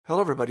Hello,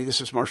 everybody. This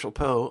is Marshall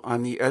Poe.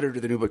 I'm the editor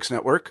of the New Books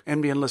Network.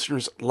 NBN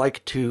listeners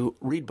like to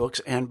read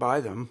books and buy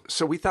them.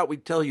 So we thought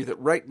we'd tell you that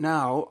right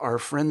now, our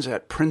friends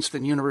at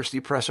Princeton University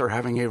Press are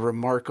having a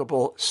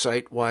remarkable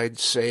site-wide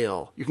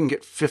sale. You can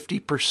get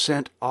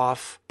 50%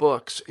 off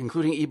books,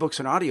 including ebooks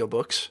and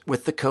audiobooks,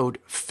 with the code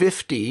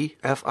 50,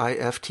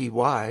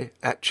 F-I-F-T-Y,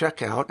 at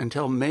checkout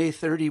until May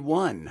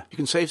 31. You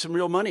can save some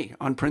real money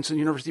on Princeton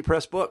University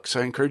Press books.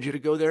 I encourage you to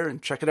go there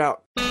and check it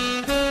out.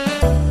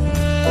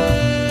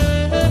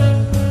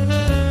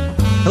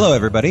 Hello,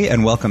 everybody,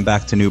 and welcome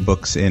back to New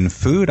Books in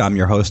Food. I'm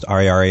your host,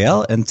 Ari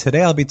Ariel, and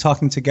today I'll be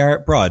talking to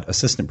Garrett Broad,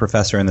 Assistant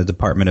Professor in the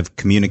Department of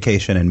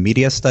Communication and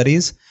Media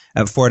Studies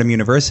at Fordham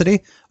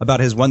University, about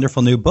his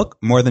wonderful new book,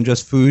 More Than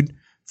Just Food,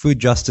 Food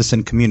Justice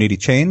and Community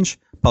Change,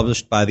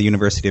 published by the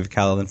University of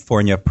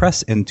California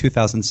Press in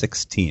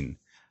 2016.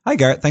 Hi,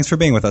 Garrett. Thanks for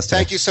being with us today.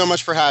 Thank you so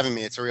much for having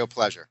me. It's a real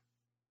pleasure.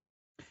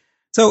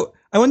 So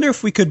I wonder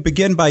if we could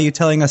begin by you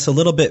telling us a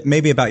little bit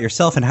maybe about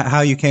yourself and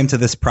how you came to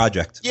this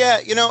project. Yeah,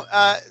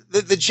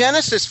 the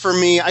genesis for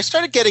me, I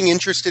started getting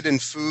interested in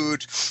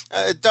food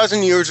a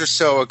dozen years or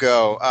so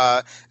ago,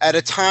 at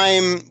a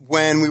time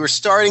when we were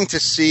starting to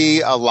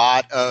see a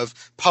lot of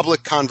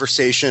public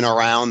conversation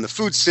around the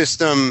food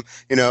system,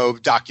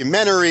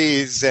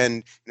 documentaries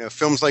and,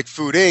 films like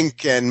Food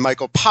Inc. and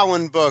Michael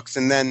Pollan books,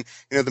 and then,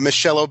 the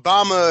Michelle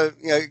Obama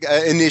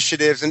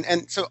initiatives.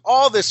 And so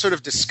all this sort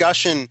of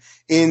discussion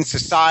in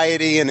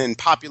society and in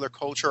popular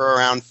culture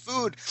around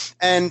food.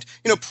 And,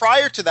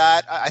 prior to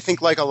that, I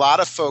think like a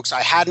lot of folks,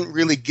 I hadn't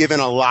really given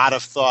a lot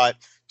of thought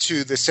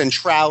to the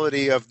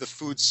centrality of the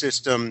food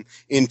system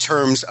in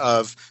terms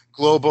of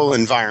global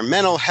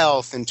environmental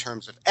health, in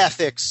terms of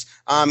ethics.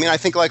 I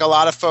think like a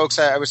lot of folks,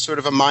 I was sort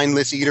of a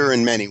mindless eater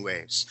in many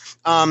ways.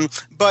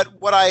 But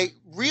what I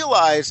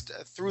realized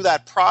through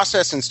that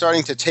process and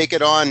starting to take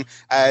it on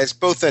as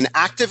both an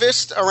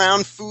activist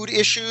around food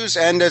issues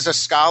and as a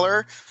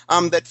scholar,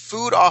 that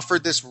food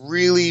offered this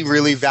really,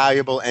 really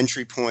valuable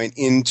entry point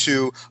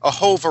into a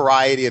whole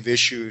variety of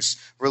issues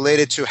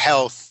related to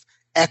health,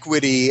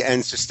 equity,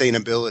 and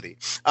sustainability.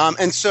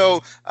 And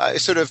so I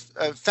sort of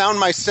found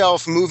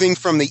myself moving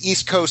from the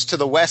East Coast to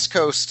the West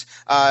Coast.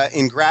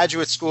 In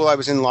graduate school, I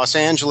was in Los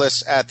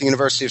Angeles at the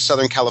University of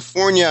Southern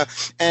California,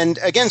 and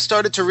again,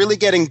 started to really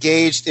get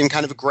engaged in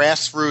kind of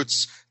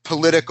grassroots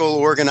political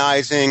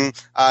organizing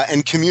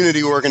and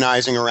community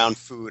organizing around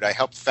food. I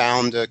helped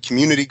found a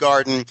community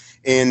garden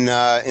in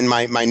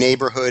my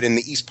neighborhood in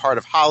the east part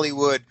of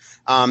Hollywood.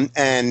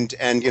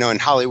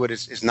 And Hollywood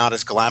is not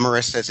as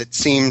glamorous as it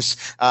seems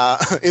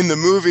in the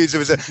movies. It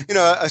was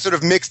a sort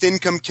of mixed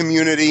income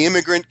community,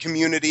 immigrant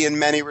community in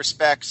many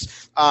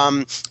respects,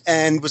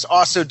 and was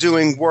also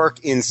doing work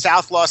in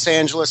South Los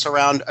Angeles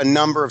around a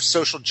number of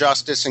social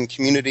justice and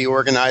community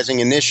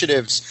organizing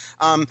initiatives.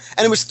 And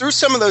it was through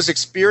some of those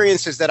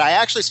experiences that I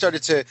actually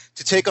started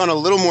to take on a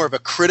little more of a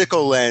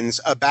critical lens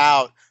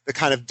about the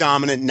kind of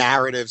dominant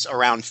narratives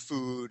around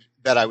food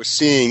that I was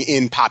seeing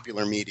in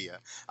popular media,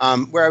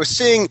 where I was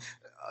seeing,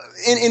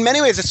 in many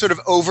ways, a sort of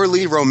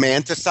overly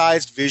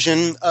romanticized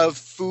vision of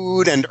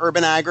food and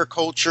urban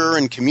agriculture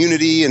and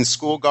community and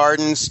school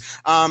gardens.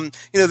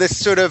 This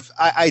sort of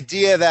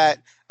idea that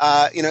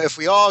if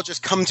we all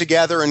just come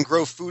together and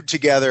grow food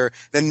together,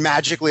 then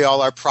magically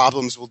all our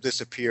problems will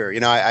disappear.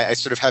 I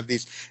sort of have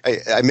these,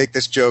 I make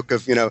this joke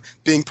of,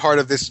 being part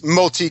of this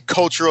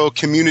multicultural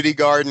community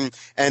garden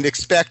and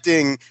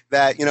expecting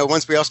that,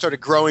 once we all started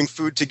growing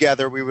food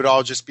together, we would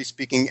all just be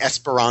speaking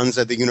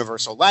Esperanza, the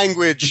universal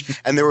language,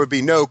 and there would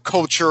be no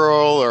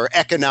cultural or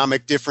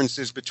economic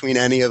differences between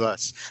any of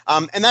us.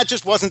 And that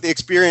just wasn't the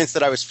experience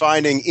that I was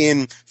finding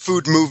in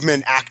food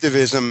movement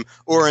activism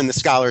or in the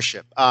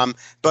scholarship,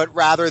 but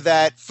rather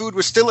that food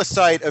was still a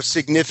site of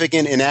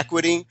significant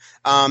inequity,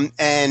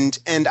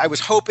 and I was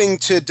hoping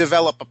to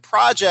develop a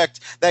project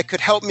that could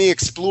help me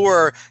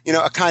explore,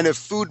 a kind of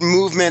food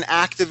movement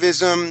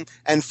activism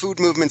and food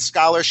movement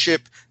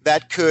scholarship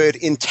that could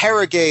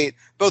interrogate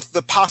both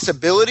the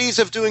possibilities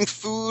of doing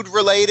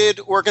food-related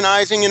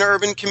organizing in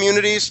urban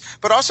communities,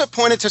 but also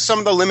pointed to some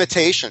of the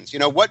limitations.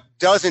 What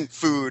doesn't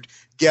food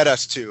get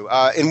us to?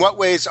 In what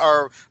ways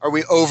are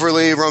we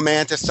overly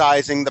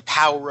romanticizing the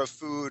power of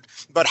food?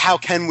 But how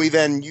can we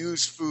then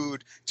use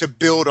food to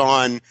build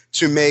on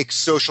to make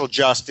social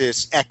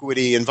justice,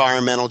 equity,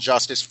 environmental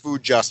justice,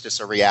 food justice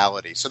a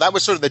reality? So that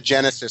was sort of the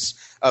genesis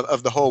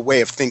of the whole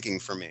way of thinking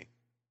for me.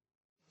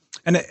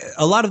 And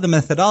a lot of the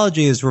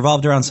methodology is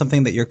revolved around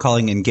something that you're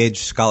calling engaged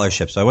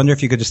scholarship. So I wonder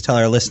if you could just tell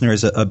our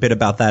listeners a bit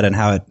about that and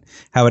how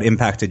it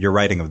impacted your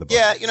writing of the book.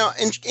 Yeah,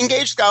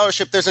 engaged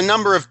scholarship, there's a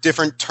number of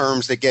different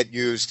terms that get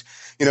used,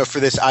 for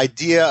this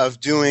idea of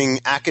doing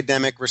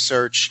academic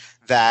research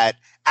that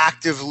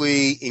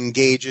actively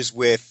engages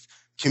with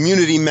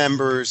community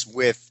members,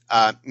 with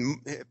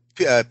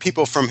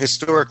people from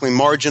historically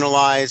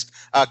marginalized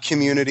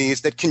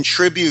communities, that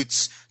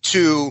contributes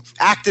to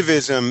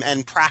activism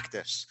and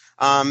practice.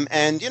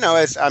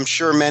 As I'm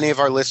sure many of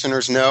our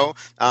listeners know,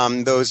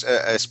 those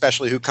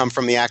especially who come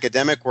from the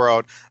academic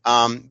world,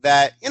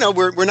 that,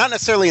 we're not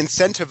necessarily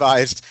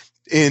incentivized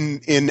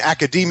in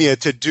academia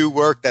to do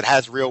work that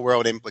has real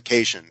world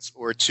implications,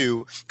 or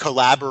to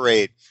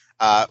collaborate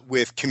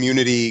with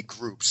community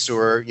groups,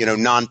 or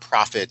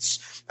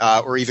nonprofits,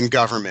 or even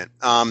government.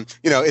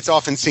 It's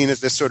often seen as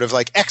this sort of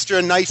like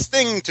extra nice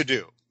thing to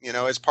do,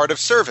 as part of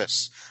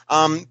service.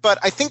 But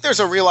I think there's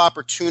a real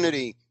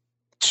opportunity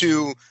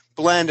to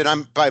blend, and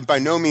I'm by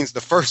no means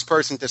the first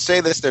person to say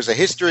this. There's a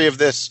history of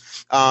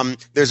this.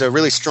 There's a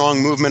really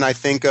strong movement, I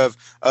think, of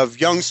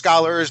young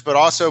scholars, but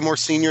also more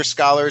senior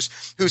scholars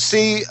who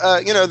see,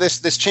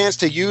 this chance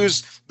to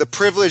use the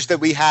privilege that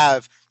we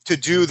have to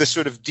do the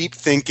sort of deep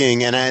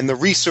thinking and the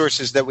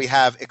resources that we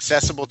have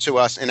accessible to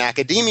us in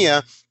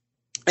academia,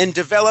 and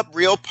develop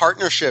real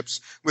partnerships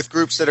with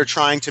groups that are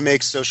trying to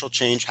make social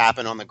change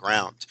happen on the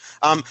ground.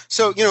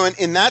 So,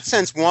 in that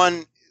sense,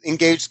 one,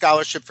 engaged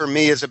scholarship for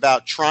me is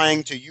about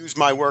trying to use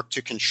my work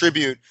to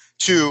contribute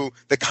to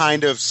the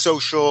kind of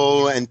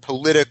social and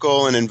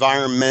political and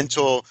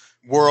environmental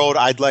world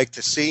I'd like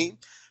to see.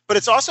 But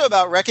it's also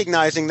about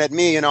recognizing that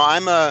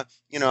I'm a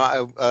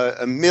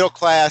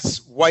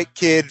middle-class white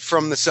kid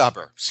from the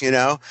suburbs,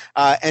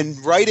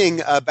 and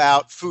writing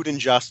about food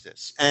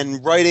injustice,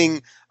 and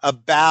writing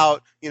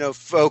about,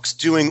 folks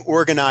doing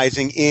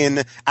organizing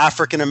in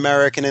African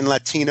American and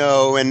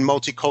Latino and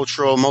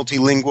multicultural,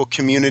 multilingual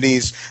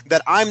communities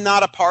that I'm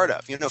not a part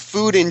of.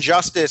 Food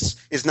injustice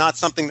is not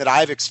something that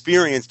I've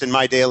experienced in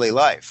my daily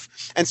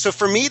life. And so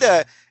for me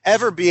to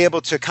ever be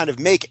able to kind of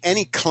make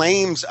any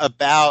claims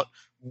about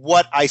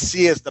what I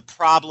see as the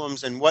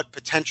problems and what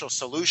potential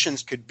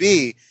solutions could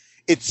be,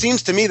 it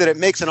seems to me that it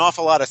makes an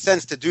awful lot of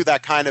sense to do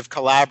that kind of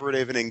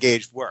collaborative and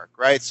engaged work,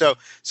 right? So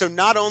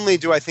not only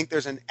do I think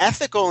there's an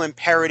ethical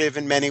imperative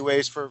in many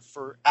ways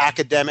for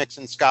academics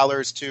and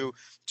scholars to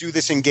do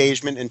this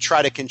engagement and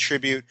try to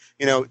contribute,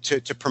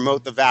 to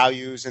promote the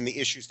values and the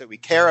issues that we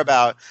care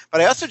about, but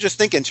I also just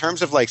think in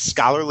terms of like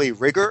scholarly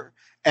rigor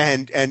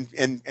and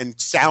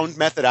sound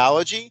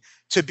methodology,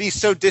 to be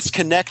so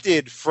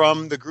disconnected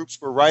from the groups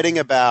we're writing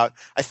about,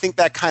 I think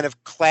that kind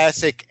of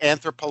classic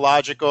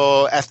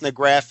anthropological,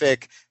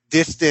 ethnographic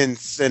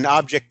distance and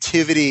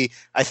objectivity,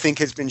 I think,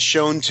 has been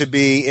shown to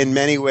be in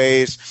many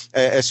ways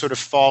a sort of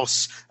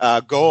false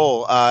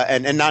goal,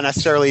 and not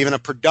necessarily even a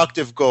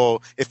productive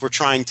goal if we're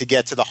trying to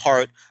get to the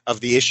heart of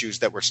the issues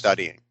that we're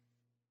studying.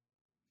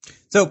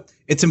 So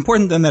it's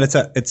important then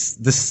that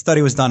this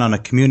study was done on a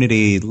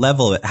community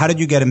level. How did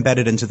you get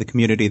embedded into the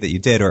community that you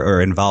did,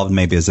 or involved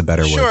maybe is a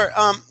better word? Sure.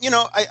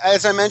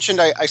 As I mentioned,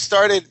 I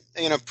started,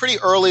 pretty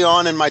early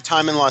on in my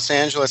time in Los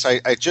Angeles.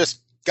 I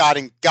just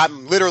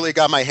literally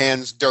got my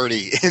hands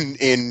dirty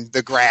in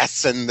the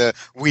grass and the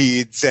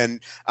weeds. And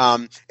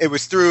it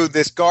was through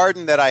this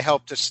garden that I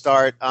helped to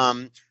start,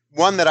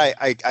 one that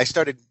I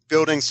started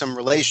building some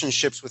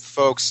relationships with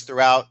folks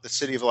throughout the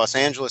city of Los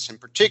Angeles in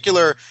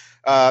particular.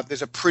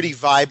 There's a pretty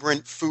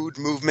vibrant food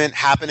movement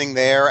happening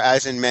there,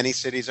 as in many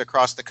cities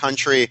across the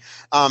country.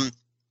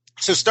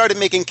 So started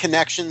making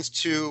connections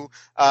to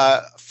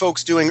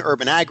folks doing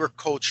urban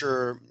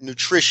agriculture,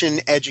 nutrition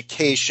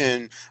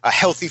education,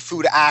 healthy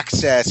food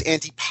access,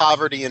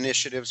 anti-poverty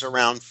initiatives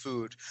around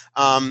food.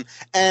 And,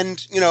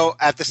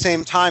 at the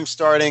same time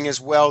starting as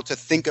well to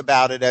think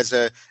about it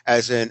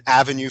as an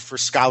avenue for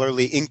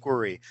scholarly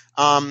inquiry.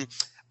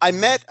 I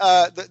met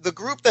the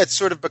group that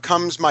sort of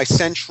becomes my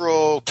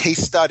central case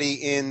study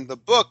in the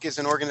book is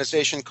an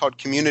organization called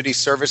Community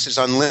Services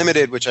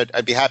Unlimited, which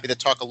I'd be happy to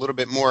talk a little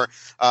bit more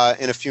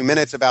in a few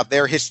minutes about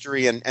their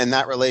history and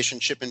that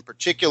relationship in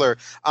particular.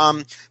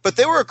 But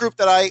they were a group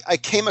that I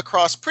came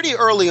across pretty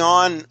early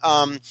on.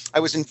 I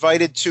was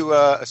invited to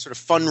a sort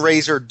of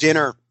fundraiser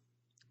dinner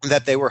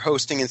that they were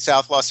hosting in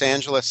South Los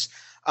Angeles.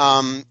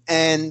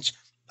 And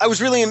I was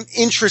really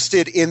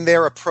interested in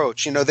their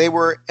approach. They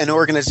were an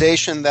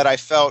organization that I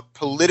felt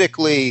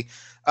politically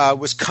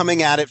was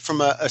coming at it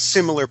from a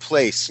similar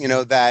place,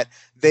 that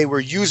they were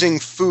using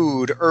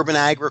food, urban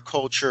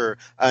agriculture,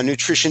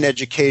 nutrition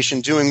education,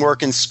 doing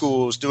work in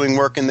schools, doing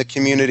work in the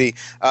community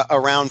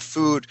around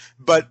food.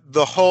 But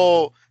the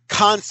whole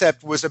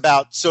concept was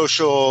about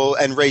social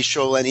and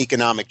racial and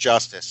economic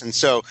justice. And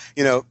so,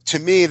 to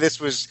me, this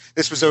was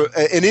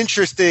an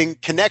interesting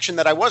connection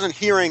that I wasn't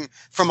hearing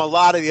from a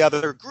lot of the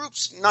other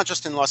groups, not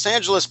just in Los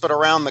Angeles, but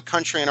around the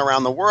country and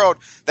around the world,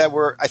 that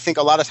were, I think,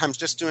 a lot of times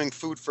just doing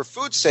food for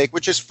food's sake,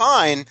 which is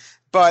fine.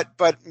 But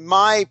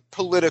my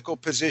political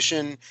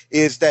position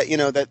is that,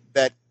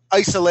 that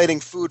isolating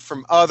food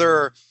from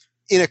other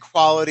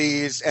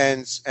inequalities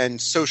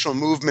and social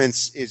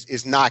movements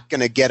is not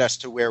going to get us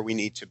to where we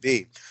need to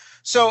be.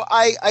 So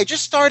I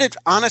just started,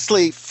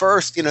 honestly,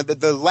 first,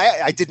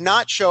 I did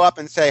not show up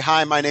and say,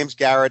 hi, my name's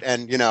Garrett,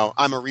 and,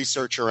 I'm a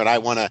researcher and I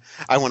want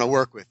to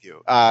work with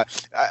you.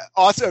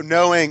 Also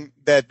knowing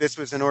that this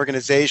was an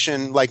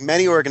organization, like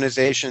many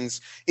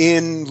organizations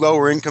in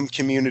lower income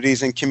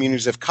communities and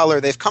communities of color,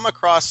 they've come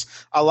across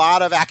a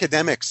lot of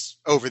academics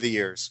over the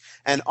years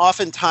and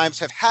oftentimes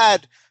have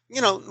had,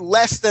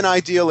 less than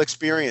ideal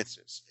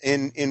experiences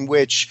in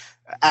which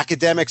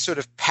academics sort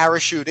of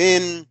parachute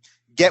in,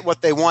 get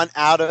what they want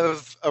out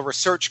of a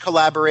research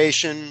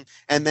collaboration,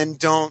 and then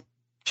don't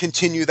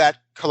continue that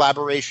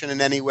collaboration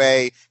in any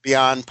way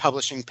beyond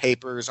publishing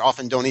papers,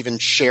 often don't even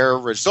share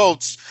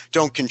results,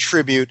 don't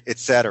contribute,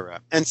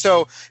 etc. And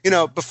so,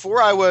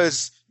 before I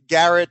was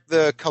Garrett,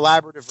 the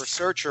collaborative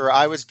researcher,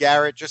 I was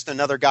Garrett, just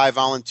another guy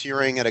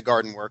volunteering at a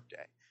garden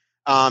workday.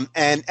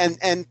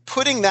 And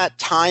putting that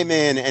time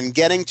in and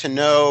getting to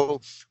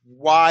know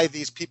why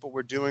these people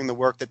were doing the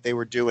work that they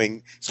were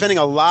doing, spending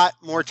a lot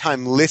more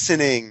time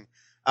listening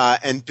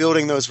and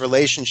building those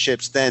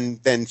relationships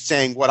than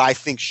saying what I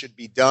think should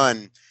be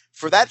done.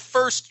 For that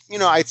first,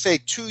 I'd say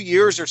 2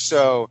 years or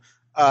so,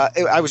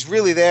 I was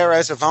really there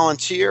as a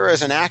volunteer,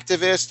 as an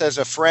activist, as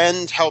a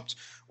friend, helped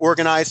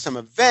organize some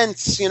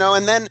events,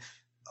 and then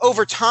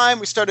over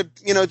time we started,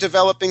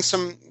 developing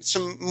some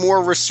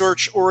more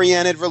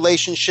research-oriented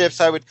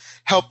relationships. I would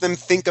help them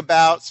think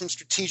about some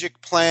strategic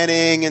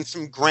planning and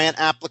some grant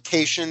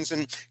applications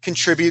and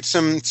contribute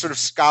some sort of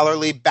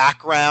scholarly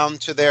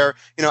background to their,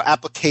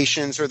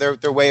 applications or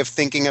their way of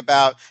thinking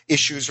about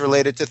issues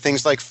related to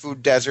things like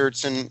food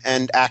deserts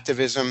and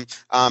activism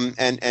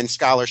and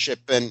scholarship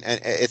and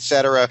et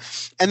cetera.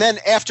 And then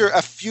after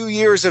a few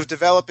years of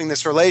developing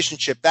this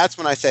relationship, that's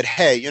when I said,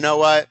 hey, you know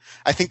what?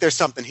 I think there's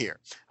something here.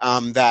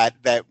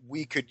 That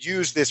we could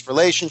use this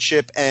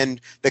relationship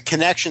and the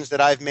connections that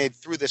I've made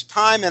through this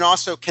time, and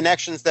also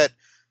connections that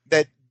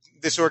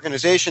this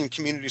organization,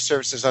 Community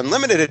Services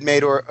Unlimited, had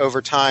made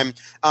over time,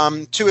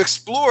 to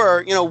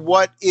explore,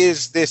 what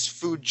is this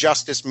food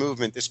justice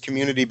movement, this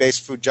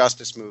community-based food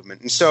justice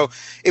movement. And so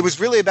it was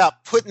really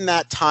about putting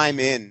that time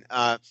in,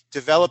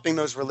 developing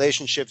those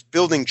relationships,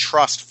 building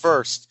trust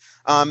first,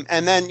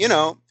 and then,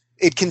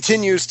 it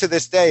continues to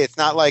this day. It's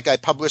not like I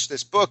published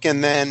this book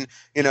and then,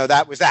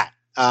 that was that.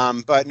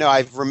 But no,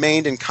 I've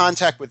remained in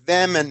contact with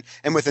them and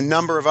with a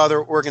number of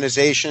other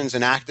organizations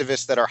and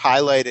activists that are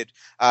highlighted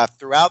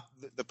throughout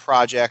the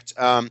project.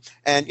 And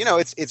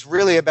it's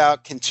really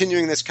about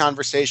continuing this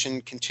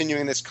conversation,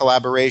 continuing this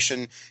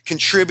collaboration,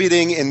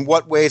 contributing in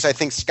what ways I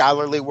think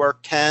scholarly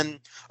work can,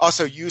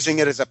 also using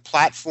it as a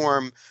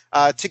platform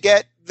to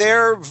get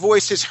their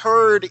voices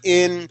heard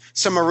in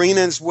some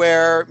arenas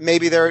where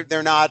maybe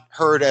they're not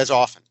heard as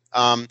often.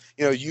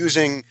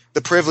 Using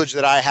the privilege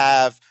that I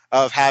have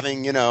of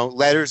having,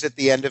 letters at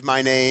the end of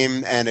my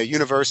name and a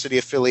university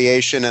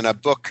affiliation and a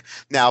book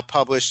now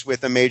published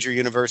with a major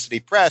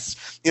university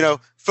press,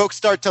 folks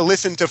start to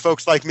listen to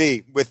folks like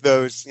me with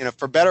those,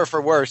 for better or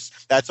for worse,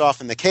 that's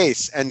often the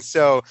case. And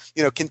so,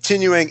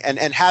 continuing and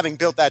having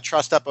built that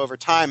trust up over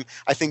time,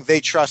 I think they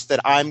trust that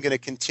I'm going to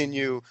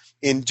continue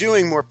in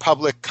doing more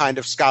public kind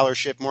of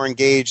scholarship, more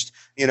engaged,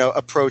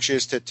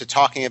 approaches to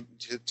talking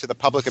to the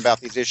public about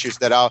these issues,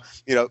 that I'll,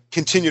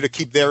 continue to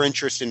keep their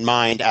interest in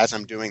mind as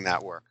I'm doing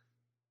that work.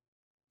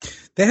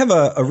 They have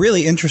a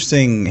really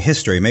interesting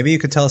history. Maybe you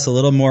could tell us a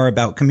little more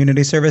about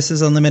Community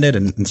Services Unlimited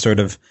and sort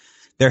of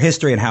their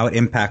history and how it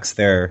impacts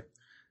their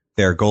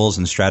goals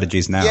and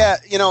strategies now. Yeah,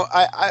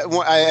 I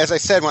as I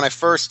said, when I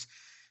first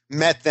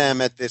met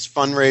them at this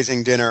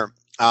fundraising dinner,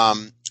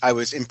 I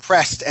was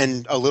impressed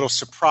and a little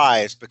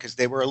surprised because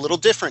they were a little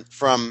different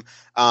from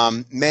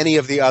many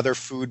of the other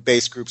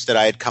food-based groups that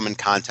I had come in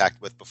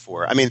contact with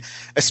before. I mean,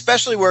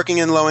 especially working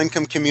in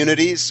low-income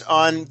communities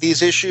on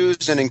these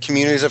issues and in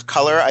communities of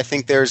color, I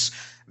think it's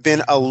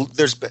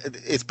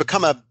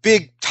become a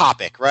big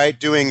topic, right?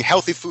 Doing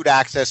healthy food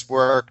access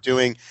work,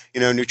 doing,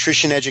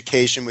 nutrition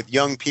education with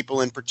young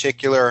people in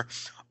particular.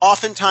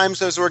 Oftentimes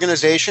those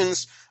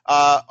organizations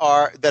that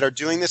are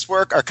doing this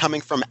work are coming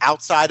from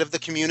outside of the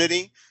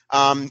community,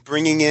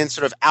 bringing in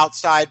sort of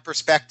outside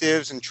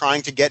perspectives and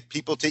trying to get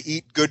people to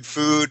eat good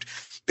food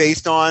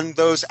based on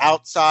those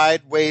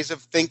outside ways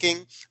of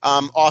thinking.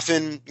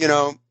 Often,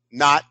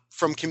 not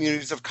from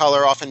communities of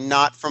color, often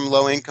not from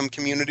low-income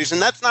communities. And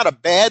that's not a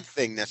bad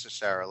thing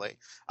necessarily,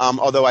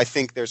 although I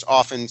think there's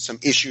often some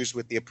issues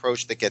with the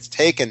approach that gets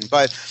taken.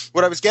 But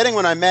what I was getting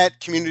when I met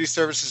Community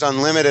Services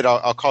Unlimited,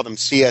 I'll call them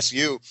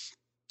CSU,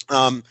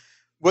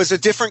 was a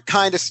different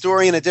kind of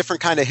story and a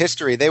different kind of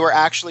history. They were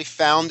actually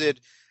founded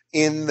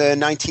in the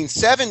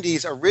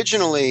 1970s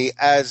originally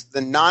as the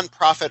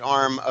nonprofit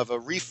arm of a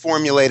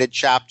reformulated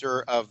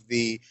chapter of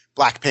the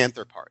Black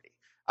Panther Party.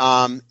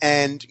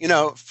 And,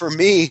 for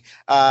me,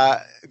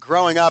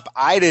 growing up,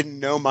 I didn't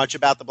know much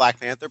about the Black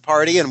Panther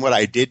Party, and what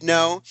I did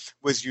know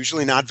was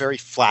usually not very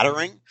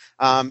flattering.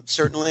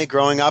 Certainly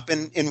growing up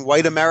in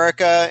white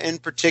America in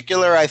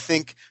particular, I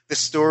think the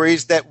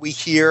stories that we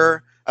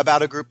hear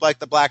about a group like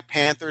the Black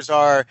Panthers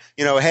are,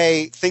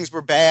 hey, things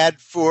were bad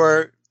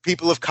for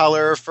people of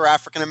color, for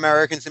African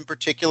Americans in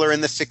particular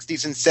in the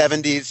 60s and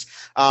 70s.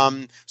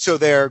 So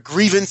their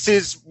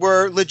grievances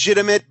were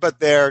legitimate, but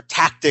their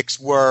tactics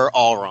were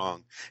all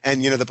wrong.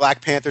 And, the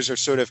Black Panthers are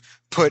sort of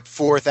put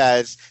forth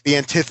as the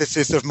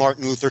antithesis of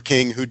Martin Luther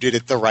King, who did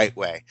it the right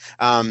way.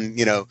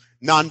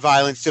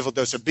 Nonviolent civil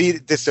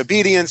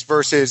disobedience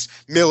versus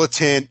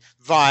militant,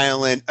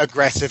 violent,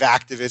 aggressive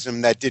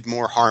activism that did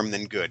more harm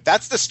than good.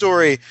 That's the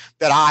story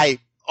that I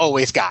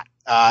always got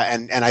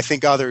and I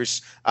think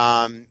others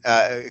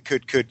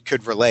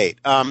could relate.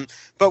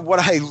 But what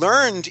I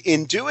learned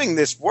in doing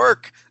this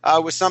work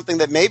was something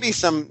that maybe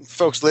some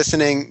folks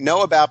listening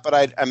know about, but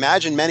I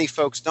imagine many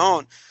folks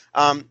don't,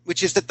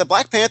 which is that the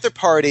Black Panther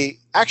Party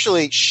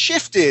actually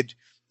shifted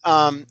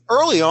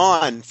early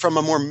on from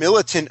a more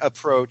militant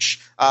approach,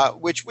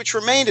 which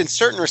remained in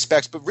certain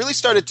respects, but really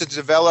started to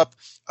develop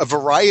a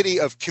variety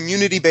of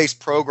community-based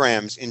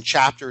programs in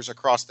chapters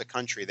across the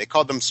country. They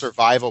called them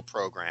survival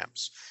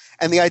programs.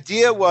 And the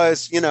idea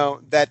was,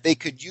 that they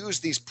could use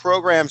these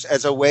programs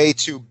as a way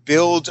to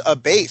build a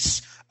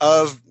base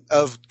of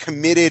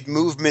committed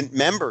movement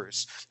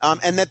members,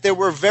 and that there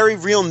were very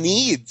real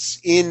needs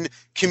in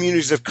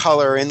communities of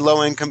color, in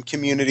low-income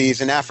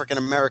communities, in African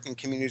American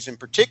communities in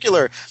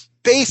particular,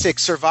 basic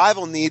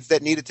survival needs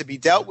that needed to be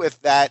dealt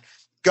with that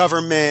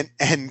government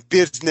and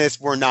business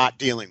were not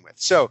dealing with.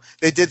 So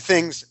they did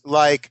things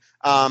like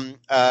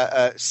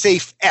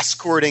safe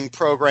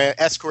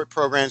escort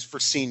programs for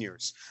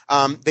seniors.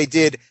 They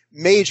did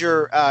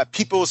major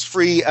people's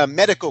free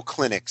medical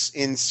clinics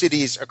in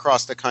cities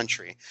across the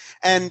country.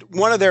 And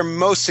one of their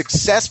most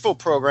successful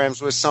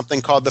programs was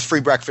something called the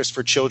Free Breakfast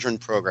for Children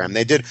program.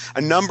 They did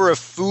a number of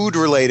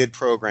food-related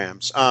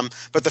programs.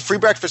 But the Free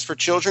Breakfast for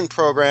Children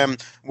program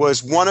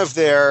was one of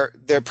their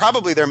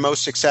probably their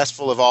most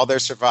successful of all their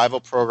survival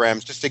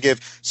programs. Just to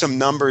give some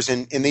numbers,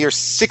 in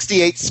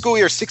the school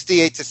year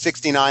 68 to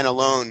 69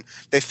 alone,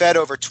 they fed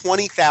over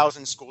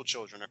 20,000 school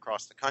children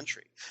across the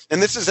country.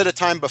 And this is at a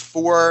time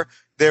before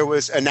there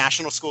was a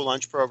national school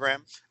lunch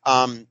program.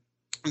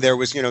 There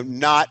was,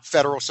 not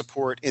federal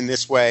support in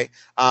this way.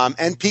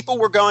 And people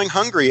were going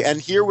hungry.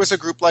 And here was a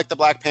group like the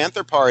Black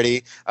Panther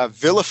Party,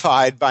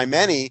 vilified by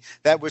many,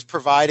 that was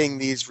providing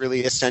these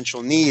really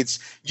essential needs,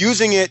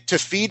 using it to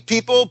feed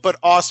people, but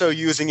also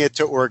using it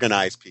to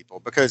organize people.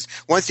 Because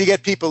once you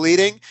get people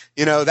eating,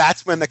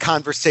 that's when the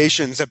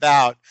conversations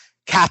about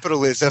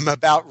capitalism,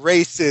 about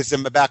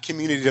racism, about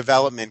community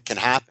development can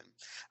happen.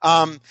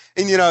 And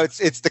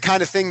it's the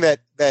kind of thing that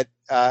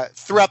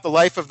throughout the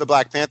life of the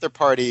Black Panther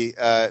Party,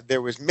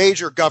 there was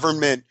major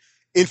government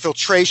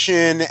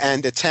infiltration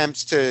and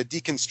attempts to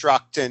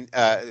deconstruct and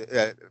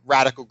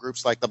radical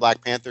groups like the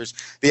Black Panthers.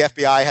 The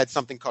FBI had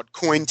something called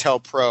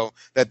COINTELPRO,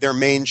 that their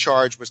main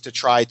charge was to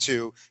try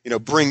to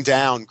bring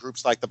down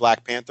groups like the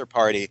Black Panther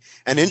Party.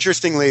 And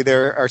interestingly,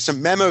 there are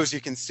some memos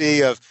you can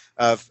see of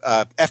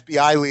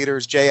FBI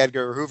leaders, J.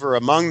 Edgar Hoover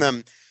among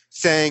them,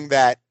 saying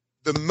that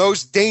the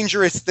most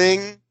dangerous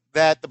thing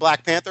that the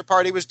Black Panther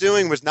Party was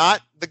doing was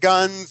not the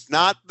guns,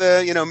 not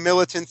the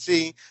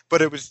militancy,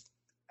 but it was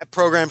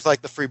programs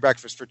like the Free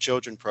Breakfast for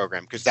Children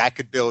program, because that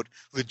could build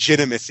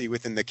legitimacy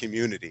within the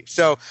community.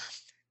 So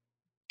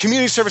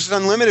Community Services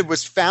Unlimited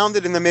was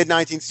founded in the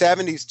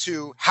mid-1970s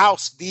to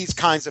house these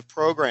kinds of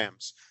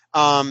programs,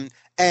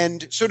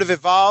 and sort of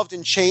evolved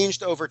and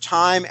changed over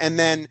time. And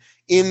then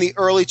in the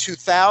early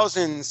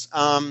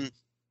 2000s,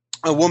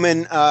 a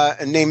woman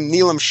named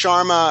Neelam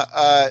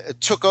Sharma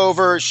took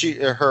over.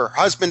 Her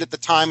husband at the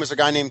time was a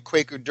guy named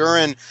Kwaku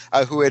Duran,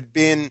 who had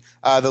been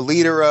the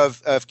leader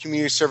of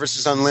Community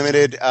Services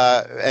Unlimited,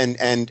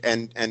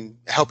 and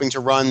helping to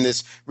run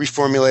this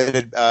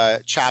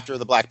reformulated chapter of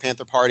the Black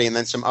Panther Party, and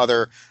then some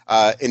other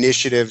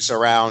initiatives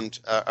around.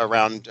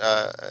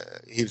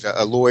 He was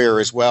a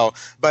lawyer as well,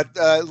 but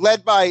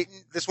led by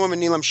this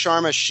woman Neelam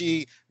Sharma,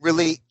 she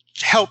really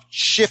helped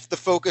shift the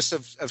focus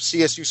of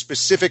CSU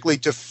specifically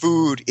to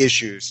food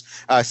issues.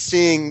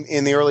 Seeing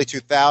in the early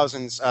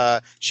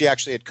 2000s, she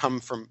actually had come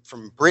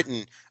from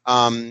Britain,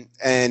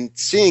 and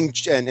seeing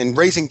and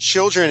raising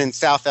children in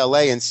South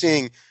LA, and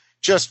seeing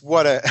just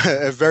what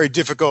a very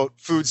difficult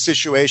food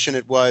situation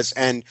it was,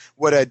 and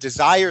what a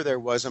desire there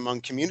was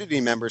among community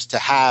members to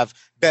have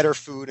better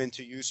food and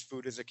to use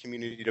food as a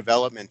community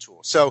development tool.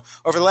 So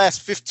over the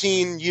last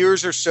 15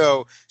 years or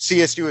so,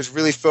 CSU has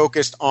really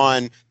focused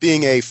on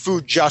being a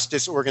food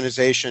justice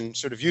organization,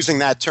 sort of using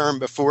that term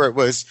before it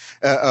was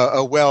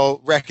a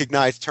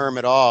well-recognized term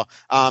at all.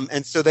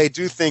 And so they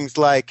do things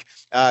like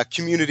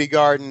community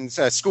gardens,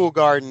 school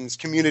gardens,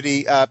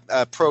 community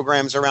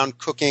programs around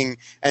cooking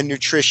and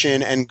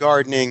nutrition and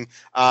gardening.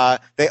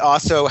 They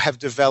also have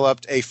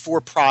developed a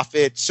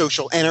for-profit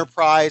social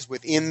enterprise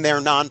within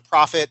their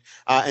nonprofit,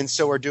 and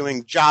so are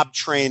doing job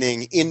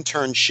training,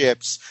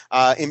 internships,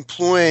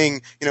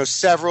 employing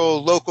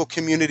several local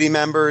community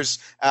members,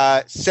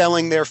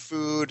 selling their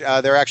food.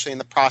 They're actually in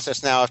the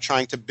process now of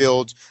trying to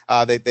build.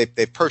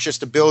 They've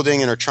purchased a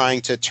building and are trying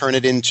to turn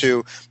it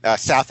into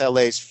South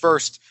LA's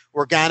first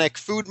organic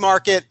food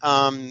market.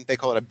 They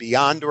call it a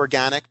Beyond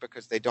Organic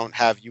because they don't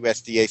have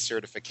USDA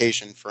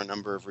certification for a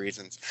number of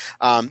reasons.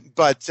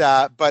 But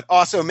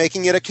also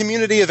making it a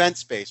community event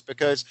space,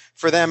 because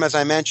for them, as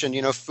I mentioned,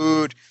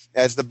 food,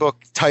 as the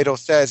book title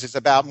says, is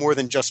about more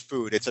than just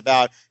food. It's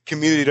about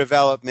community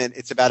development.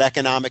 It's about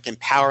economic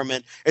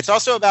empowerment. It's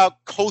also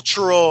about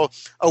cultural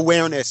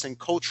awareness and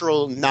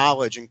cultural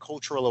knowledge and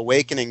cultural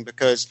awakening,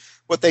 because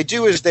what they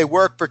do is they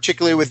work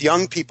particularly with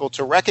young people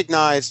to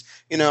recognize,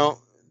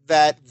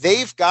 that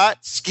they've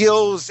got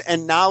skills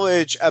and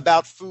knowledge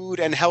about food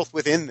and health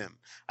within them.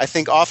 I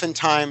think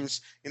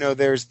oftentimes,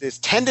 there's this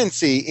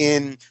tendency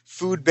in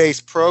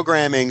food-based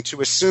programming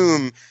to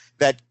assume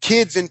that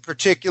kids in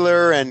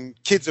particular and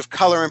kids of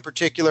color in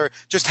particular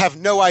just have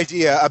no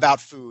idea about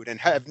food and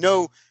have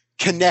no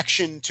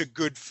connection to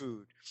good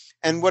food.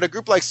 And what a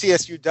group like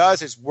CSU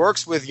does is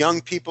works with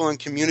young people and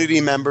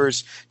community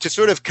members to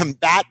sort of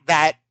combat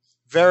that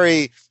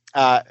very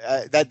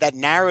that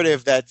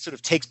narrative that sort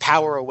of takes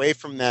power away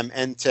from them,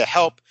 and to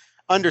help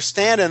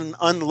understand and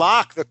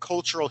unlock the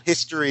cultural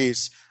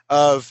histories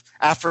of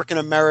African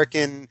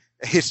American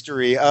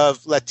history,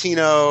 of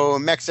Latino,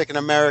 Mexican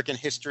American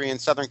history in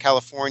Southern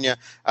California,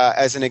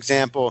 as an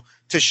example,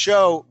 to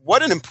show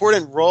what an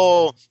important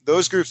role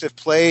those groups have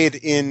played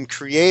in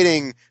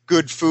creating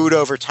good food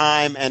over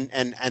time,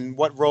 and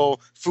what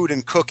role food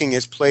and cooking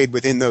has played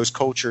within those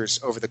cultures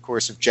over the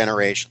course of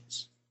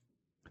generations.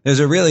 There's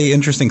a really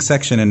interesting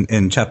section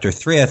in chapter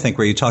 3, I think,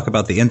 where you talk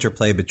about the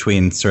interplay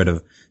between sort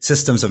of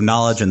systems of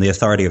knowledge and the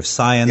authority of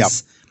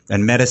science. Yep.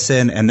 And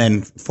medicine, and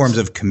then forms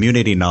of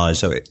community knowledge.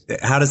 So,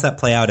 how does that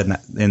play out in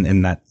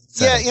that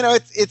setting? Yeah,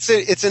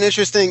 it's an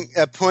interesting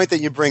point that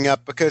you bring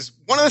up, because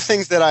one of the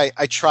things that I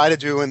try to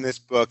do in this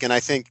book, and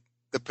I think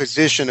the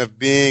position of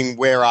being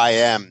where I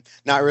am,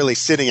 not really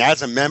sitting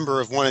as a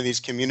member of one of these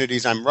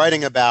communities I'm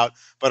writing about,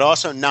 but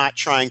also not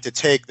trying to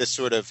take this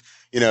sort of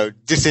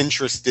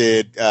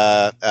disinterested,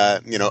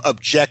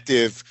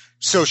 objective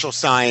social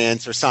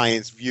science or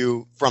science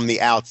view from the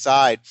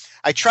outside.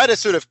 I try to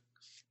sort of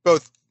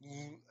both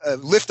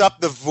lift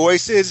up the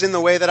voices in the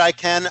way that I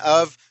can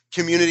of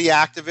community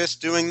activists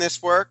doing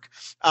this work,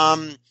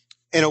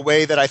 in a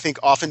way that I think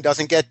often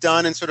doesn't get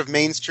done in sort of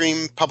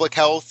mainstream public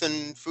health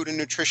and food and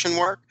nutrition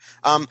work.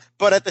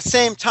 But at the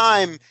same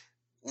time,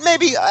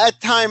 maybe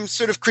at times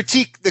sort of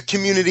critique the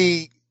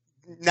community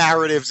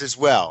narratives as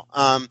well,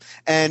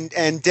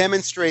 and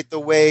demonstrate the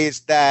ways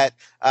that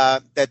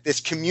that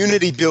this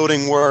community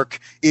building work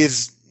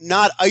is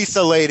not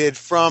isolated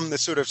from the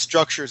sort of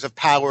structures of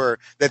power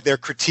that they're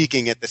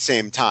critiquing at the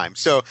same time.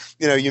 So,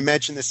 you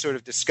mentioned this sort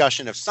of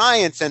discussion of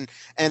science, and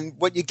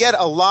what you get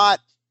a lot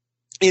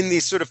in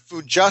these sort of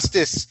food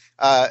justice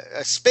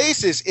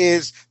spaces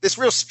is this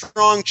real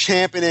strong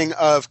championing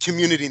of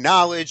community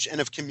knowledge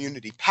and of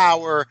community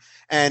power,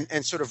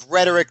 and sort of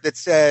rhetoric that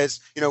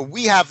says,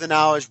 we have the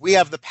knowledge, we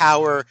have the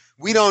power,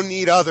 we don't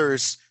need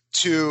others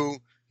to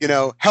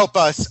help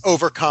us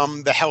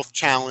overcome the health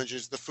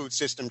challenges, the food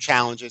system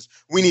challenges.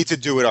 We need to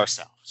do it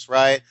ourselves,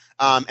 right?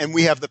 And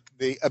we have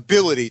the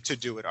ability to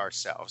do it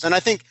ourselves. And I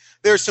think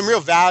there's some real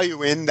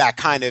value in that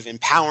kind of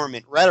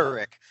empowerment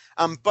rhetoric.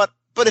 But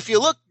if you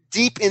look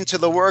deep into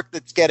the work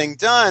that's getting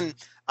done,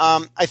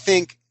 I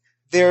think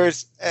there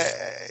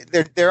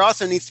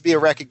also needs to be a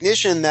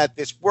recognition that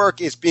this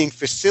work is being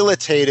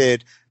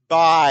facilitated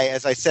by,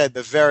 as I said,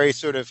 the very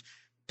sort of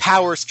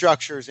power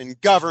structures in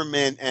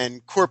government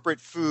and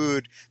corporate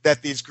food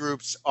that these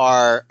groups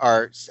are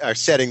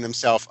setting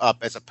themselves up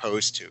as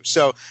opposed to.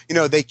 So,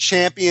 they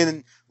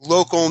champion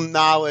local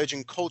knowledge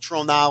and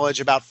cultural knowledge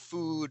about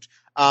food,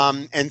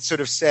 and sort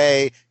of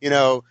say,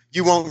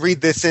 you won't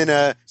read this in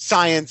a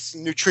science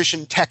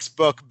nutrition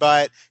textbook,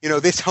 but,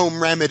 this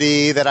home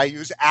remedy that I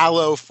use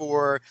aloe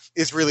for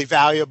is really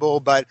valuable,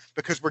 but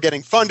because we're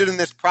getting funded in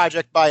this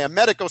project by a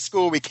medical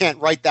school, we can't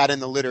write that in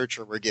the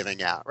literature we're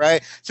giving out,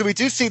 right? So we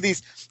do see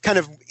these kind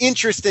of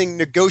interesting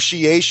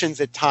negotiations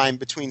at times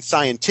between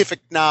scientific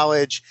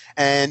knowledge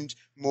and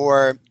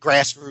more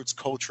grassroots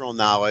cultural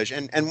knowledge.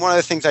 And one of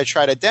the things I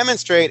try to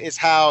demonstrate is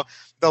how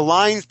the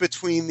lines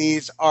between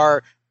these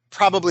are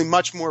probably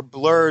much more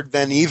blurred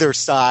than either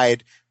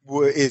side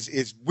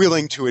is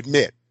willing to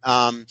admit.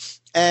 And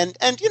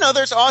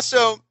there's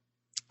also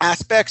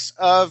aspects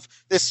of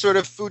this sort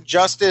of food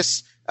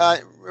justice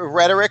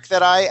rhetoric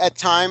that I at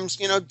times,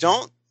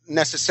 don't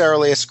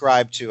necessarily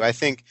ascribe to. I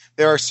think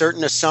there are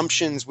certain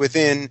assumptions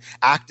within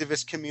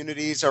activist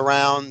communities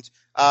around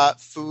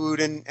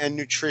food and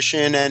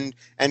nutrition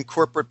and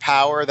corporate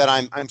power that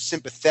I'm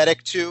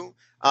sympathetic to.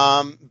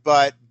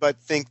 But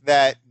think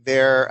that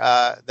there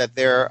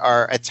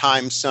are at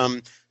times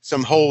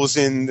some holes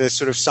in the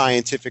sort of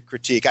scientific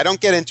critique. I don't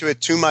get into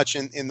it too much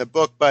in the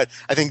book, but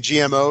I think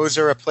GMOs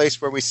are a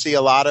place where we see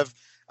a lot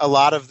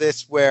of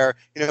this, where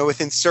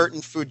within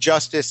certain food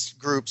justice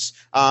groups,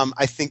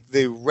 I think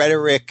the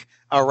rhetoric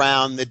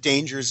around the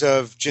dangers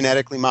of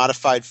genetically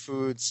modified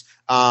foods,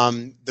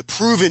 the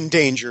proven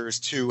dangers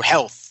to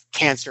health,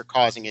 cancer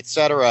causing, et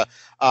cetera,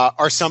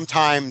 are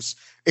sometimes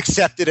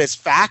accepted as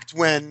fact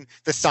when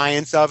the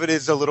science of it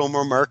is a little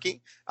more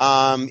murky,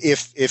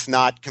 if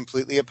not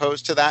completely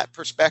opposed to that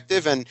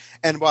perspective.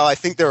 And while I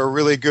think there are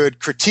really good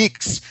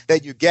critiques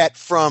that you get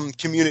from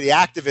community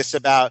activists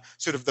about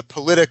sort of the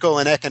political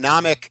and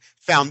economic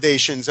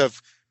foundations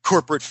of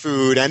corporate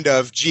food and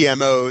of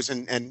GMOs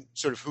and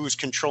sort of who's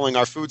controlling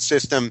our food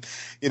system,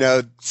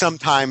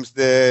 sometimes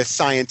the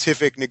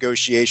scientific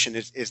negotiation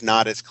is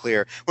not as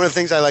clear. One of the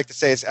things I like to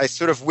say is I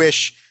sort of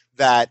wish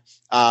that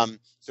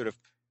sort of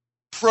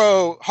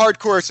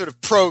hardcore sort of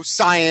pro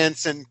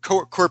science and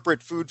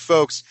corporate food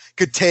folks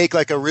could take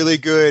like a really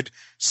good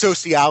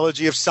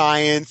sociology of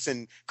science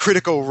and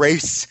critical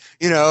race,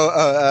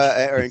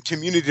 or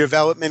community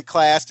development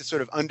class to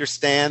sort of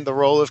understand the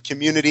role of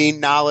community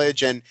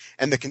knowledge and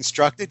the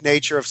constructed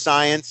nature of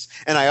science.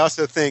 And I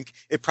also think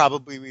it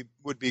probably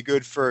would be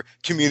good for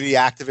community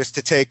activists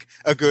to take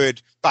a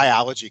good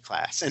biology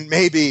class. And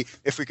maybe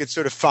if we could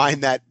sort of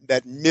find that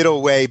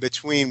middle way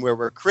between where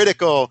we're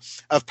critical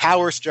of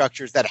power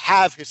structures that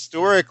have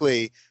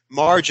historically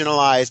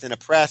marginalized and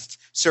oppressed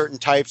certain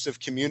types of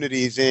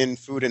communities in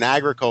food and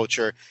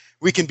agriculture,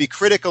 we can be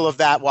critical of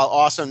that while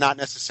also not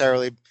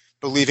necessarily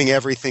believing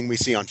everything we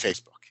see on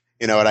Facebook.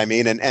 You know what I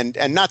mean?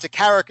 And not to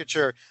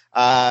caricature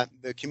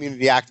the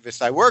community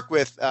activists I work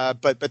with,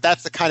 but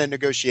that's the kind of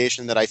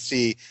negotiation that I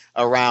see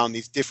around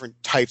these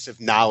different types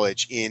of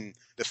knowledge in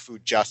the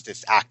food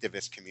justice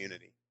activist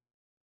community.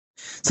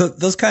 So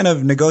those kind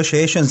of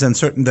negotiations and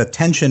the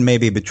tension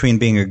maybe between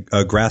being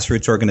a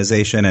grassroots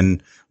organization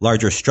and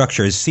larger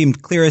structures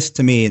seemed clearest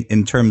to me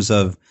in terms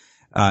of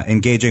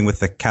engaging with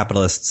the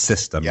capitalist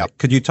system. Yep.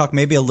 Could you talk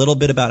maybe a little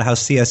bit about how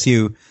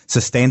CSU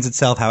sustains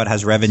itself, how it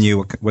has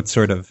revenue, what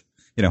sort of,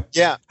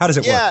 how does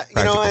it work? Yeah,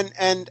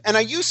 and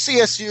I use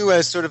CSU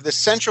as sort of the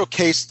central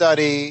case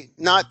study,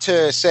 not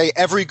to say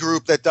every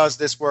group that does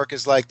this work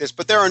is like this,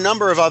 but there are a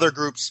number of other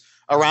groups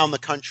around the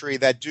country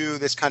that do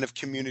this kind of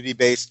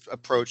community-based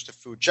approach to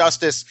food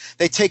justice.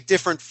 They take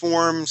different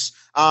forms.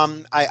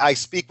 I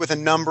speak with a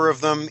number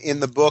of them in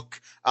the book.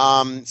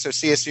 So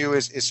CSU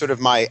is sort of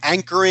my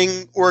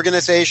anchoring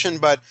organization,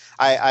 but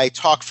I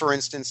talk, for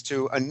instance,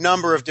 to a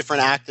number of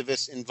different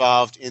activists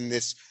involved in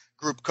this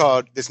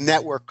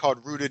network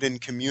called Rooted in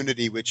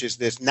Community, which is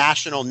this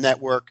national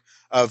network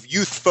of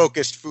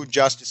youth-focused food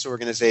justice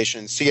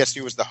organizations.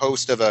 CSU was the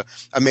host of a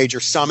major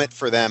summit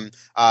for them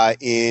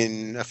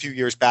in a few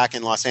years back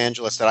in Los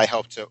Angeles that I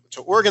helped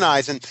to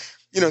organize. And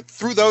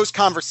through those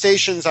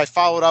conversations, I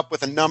followed up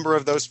with a number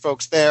of those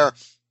folks there.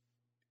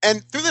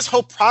 And through this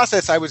whole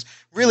process, I was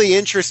really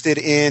interested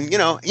in,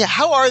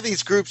 how are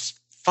these groups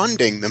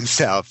funding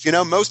themselves?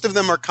 Most of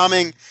them are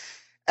coming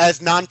as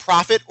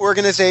nonprofit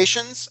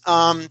organizations.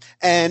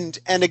 And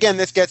again,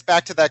 this gets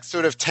back to that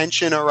sort of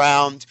tension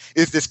around,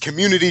 is this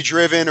community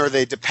driven or are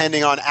they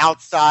depending on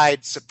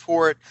outside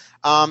support?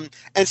 And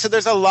so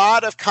there's a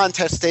lot of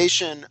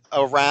contestation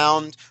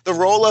around the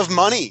role of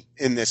money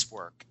in this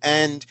work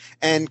and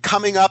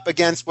coming up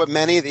against what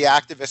many of the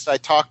activists I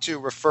talk to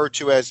refer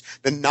to as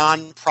the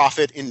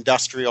nonprofit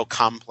industrial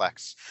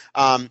complex.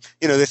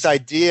 This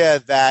idea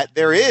that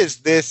there is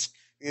this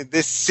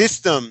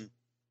system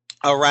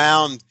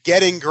around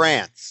getting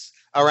grants,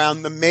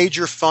 around the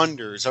major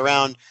funders,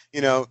 around,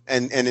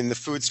 and in the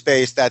food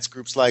space, that's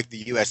groups like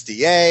the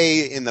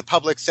USDA in the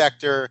public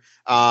sector,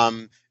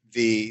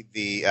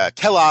 the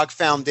Kellogg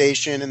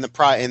Foundation in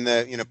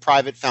the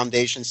private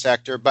foundation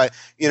sector, but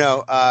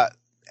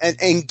and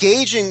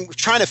engaging,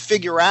 trying to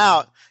figure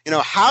out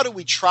how do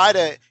we try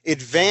to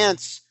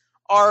advance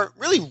our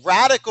really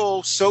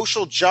radical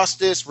social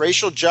justice,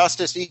 racial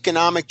justice,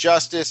 economic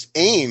justice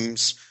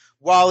aims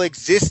while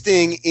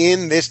existing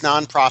in this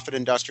nonprofit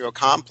industrial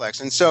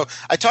complex. And so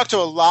I talk to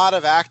a lot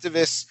of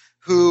activists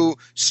who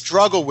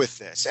struggle with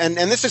this. And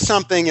this is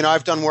something,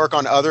 I've done work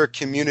on other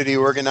community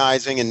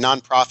organizing and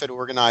nonprofit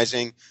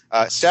organizing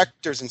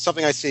sectors, and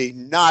something I see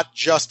not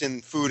just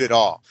in food at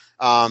all.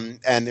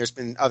 And there's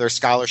been other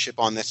scholarship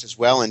on this as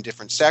well in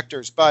different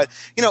sectors. But,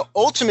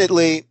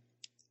 ultimately,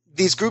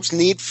 these groups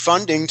need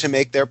funding to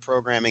make their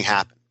programming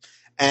happen.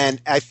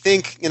 And I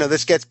think,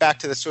 this gets back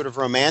to the sort of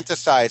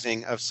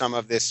romanticizing of some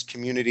of this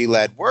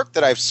community-led work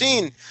that I've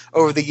seen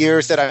over the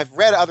years, that I've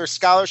read other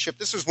scholarship.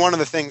 This was one of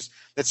the things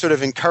that sort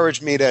of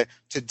encouraged me to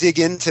dig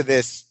into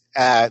this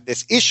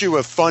issue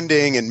of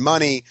funding and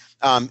money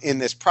in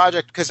this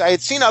project, because I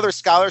had seen other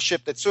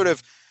scholarship that sort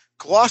of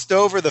glossed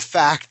over the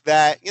fact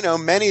that,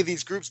 many of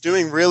these groups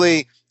doing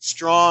really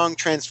strong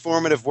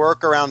transformative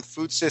work around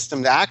food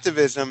systems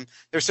activism,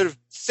 they're sort of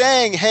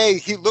saying, hey,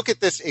 look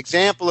at this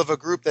example of a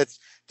group that's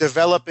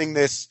developing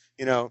this,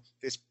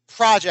 this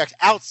project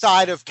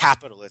outside of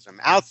capitalism,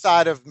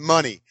 outside of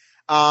money.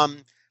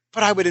 But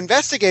I would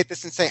investigate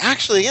this and say,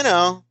 actually,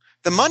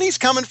 the money's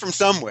coming from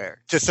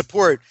somewhere to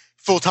support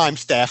full-time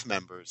staff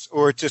members,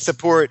 or to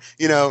support,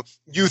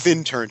 youth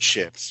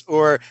internships,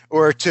 or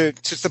to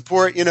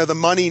support, the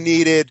money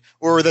needed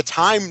or the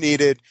time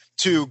needed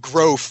to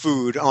grow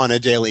food on a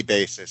daily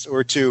basis,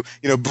 or to,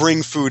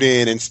 bring food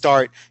in and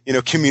start,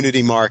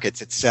 community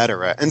markets, et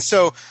cetera. And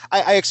so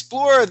I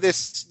explore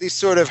these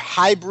sort of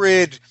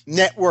hybrid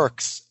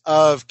networks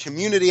of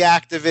community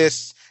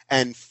activists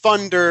and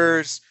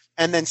funders,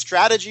 and then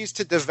strategies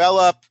to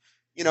develop,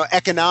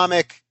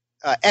 economic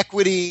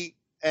equity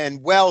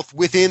and wealth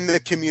within the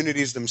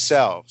communities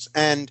themselves.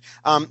 And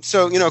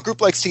so, a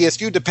group like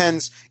CSU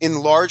depends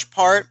in large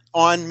part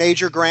on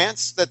major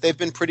grants that they've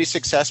been pretty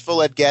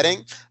successful at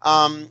getting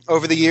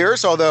over the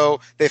years,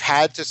 although they've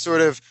had to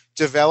sort of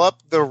develop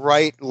the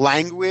right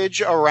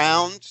language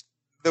around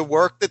the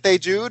work that they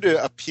do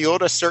to appeal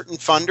to certain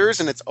funders,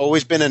 and it's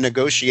always been a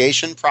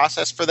negotiation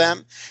process for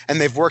them. And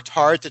they've worked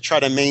hard to try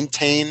to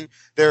maintain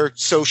their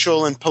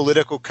social and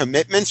political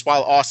commitments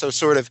while also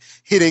sort of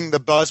hitting the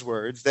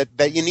buzzwords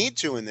that you need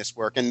to in this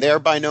work. And they're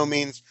by no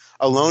means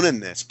alone in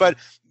this. But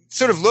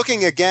sort of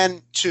looking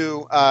again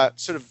to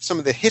sort of some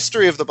of the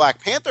history of the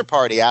Black Panther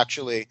Party,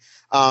 actually,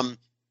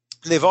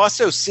 they've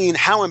also seen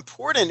how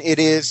important it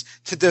is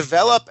to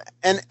develop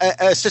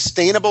a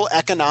sustainable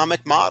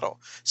economic model.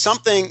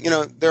 Something,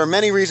 there are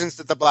many reasons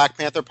that the Black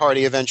Panther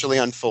Party eventually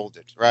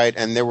unfolded, right?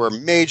 And there were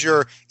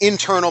major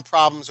internal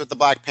problems with the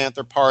Black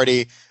Panther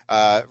Party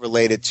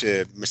related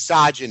to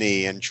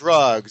misogyny and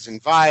drugs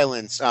and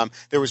violence.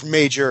 There was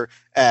major,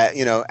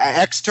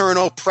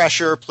 external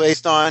pressure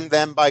placed on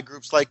them by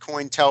groups like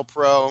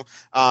COINTELPRO.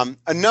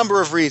 A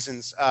number of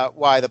reasons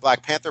why the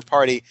Black Panther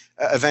Party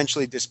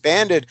eventually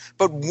disbanded.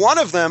 But one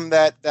of them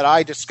that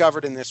I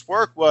discovered in this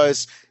work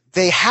was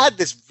they had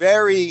this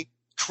very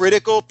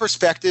critical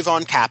perspective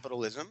on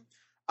capitalism,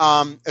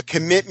 a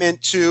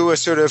commitment to a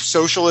sort of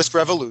socialist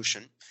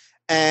revolution.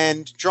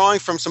 And drawing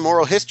from some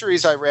oral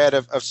histories I read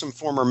of some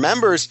former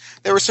members,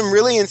 there were some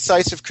really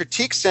incisive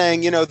critiques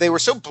saying, they were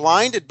so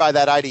blinded by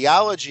that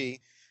ideology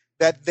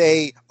that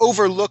they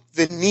overlooked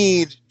the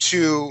need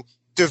to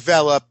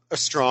develop a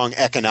strong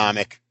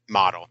economic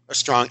model, a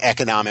strong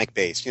economic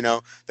base.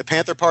 The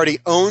Panther Party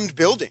owned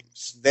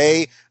buildings.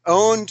 They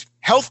owned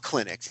health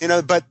clinics,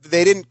 but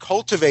they didn't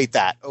cultivate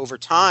that over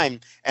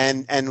time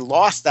and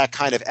lost that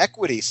kind of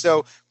equity.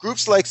 So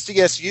groups like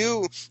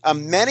CSU,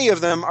 many of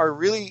them are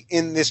really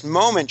in this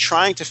moment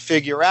trying to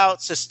figure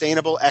out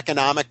sustainable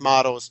economic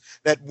models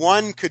that,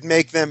 one, could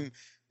make them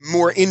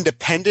more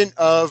independent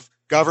of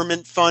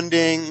government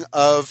funding,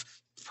 of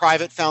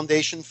private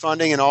foundation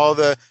funding, and all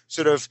the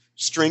sort of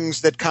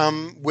strings that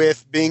come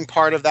with being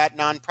part of that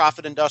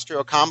nonprofit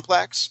industrial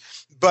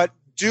complex, but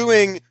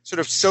doing sort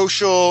of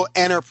social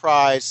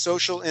enterprise,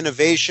 social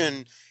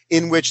innovation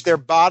in which their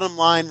bottom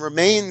line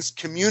remains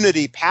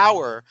community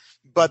power,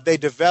 but they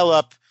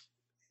develop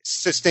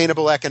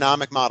sustainable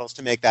economic models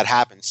to make that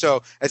happen.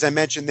 So, as I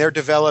mentioned, they're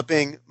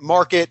developing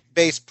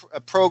market-based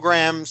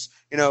programs.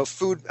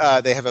 Food.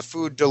 They have a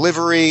food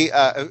delivery.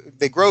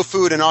 They grow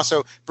food and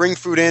also bring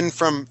food in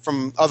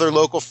from other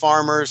local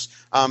farmers,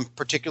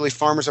 particularly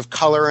farmers of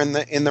color in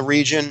the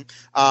region.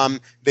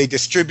 They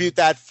distribute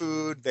that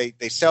food.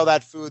 They sell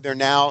that food. They're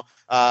now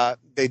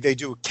they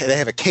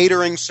have a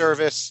catering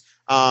service.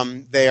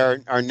 They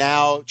are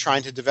now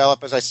trying to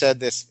develop, as I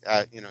said, this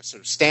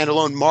sort of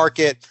standalone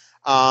market.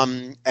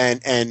 And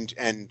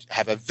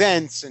have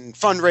events and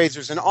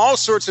fundraisers and all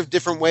sorts of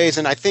different ways.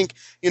 And I think,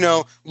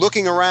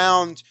 looking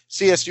around,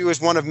 CSU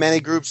is one of many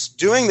groups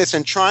doing this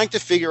and trying to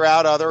figure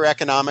out other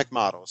economic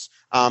models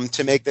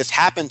to make this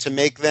happen, to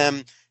make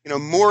them,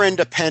 more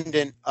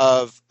independent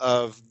of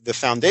the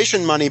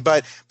foundation money,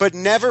 but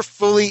never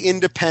fully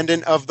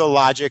independent of the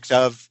logics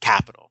of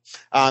capital.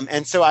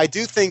 And so I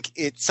do think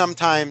it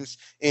sometimes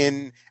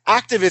in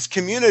activist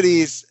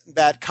communities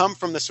that come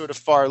from the sort of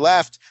far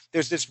left,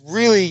 there's this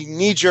really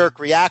knee-jerk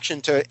reaction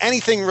to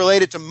anything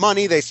related to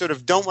money. They sort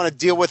of don't want to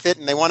deal with it,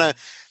 and they want to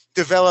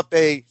develop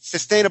a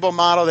sustainable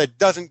model that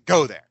doesn't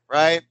go there,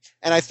 right?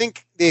 And I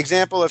think the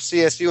example of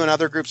CSU and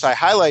other groups I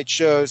highlight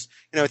shows,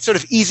 it's sort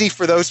of easy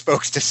for those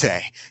folks to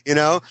say,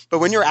 but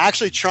when you're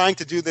actually trying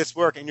to do this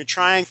work and you're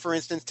trying, for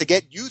instance, to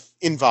get youth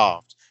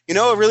involved,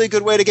 a really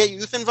good way to get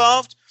youth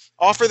involved,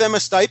 offer them a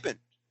stipend,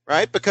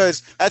 right?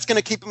 Because that's going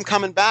to keep them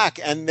coming back,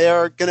 and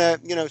they're going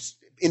to,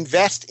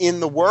 invest in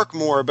the work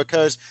more,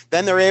 because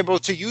then they're able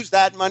to use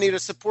that money to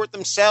support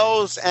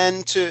themselves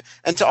and to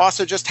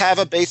also just have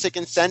a basic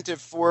incentive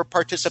for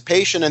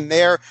participation. And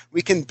there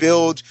we can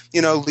build,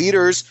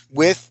 leaders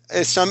with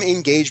some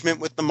engagement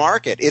with the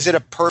market. Is it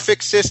a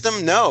perfect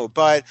system? No,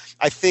 but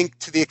I think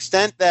to the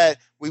extent that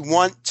we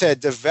want to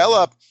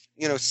develop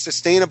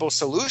sustainable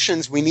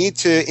solutions, we need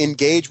to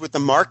engage with the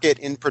market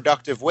in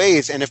productive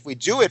ways. And if we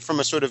do it from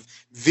a sort of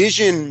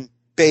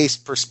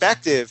vision-based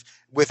perspective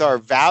with our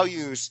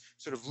values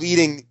sort of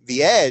leading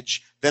the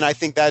edge, then I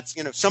think that's,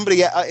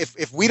 somebody,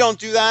 if we don't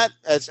do that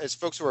as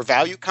folks who are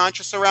value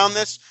conscious around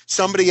this,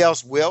 somebody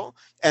else will.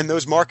 And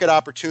those market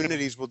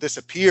opportunities will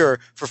disappear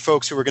for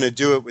folks who are going to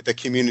do it with the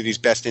community's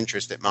best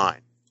interest at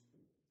mind.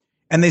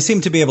 And they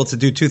seem to be able to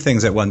do two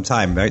things at one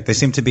time, right? They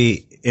seem to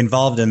be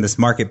involved in this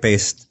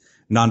market-based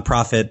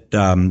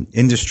nonprofit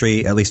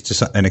industry, at least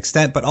to an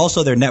extent, but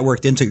also they're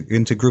networked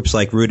into groups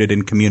like Rooted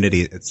in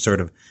Community. It's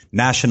sort of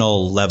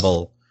national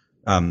level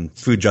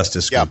food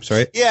justice groups,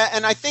 right? Yeah,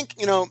 and I think,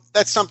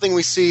 that's something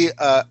we see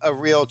a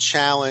real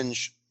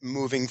challenge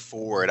moving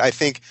forward. I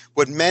think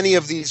what many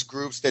of these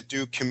groups that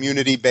do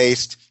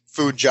community-based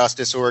food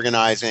justice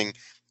organizing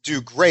do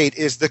great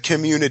is the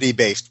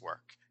community-based work.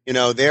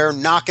 They're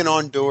knocking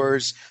on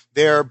doors.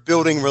 They're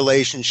building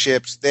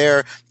relationships.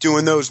 They're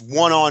doing those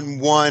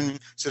one-on-one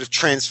sort of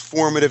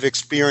transformative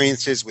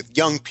experiences with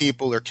young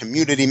people or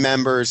community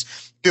members,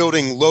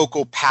 building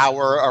local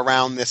power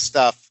around this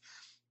stuff.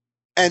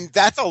 And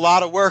that's a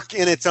lot of work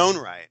in its own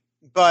right.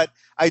 But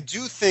I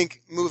do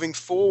think moving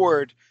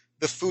forward,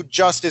 the food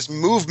justice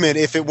movement,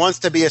 if it wants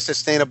to be a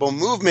sustainable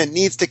movement,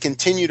 needs to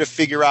continue to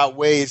figure out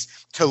ways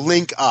to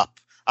link up.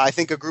 I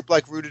think a group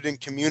like Rooted in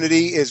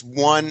Community is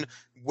one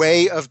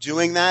way of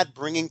doing that,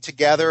 bringing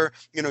together,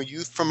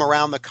 youth from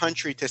around the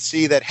country to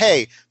see that,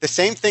 hey, the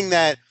same thing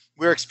that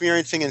we're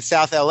experiencing in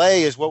South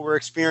LA is what we're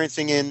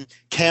experiencing in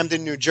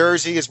Camden, New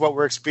Jersey, is what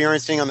we're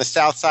experiencing on the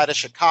south side of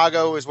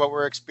Chicago, is what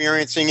we're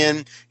experiencing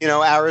in,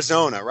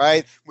 Arizona,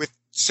 right? With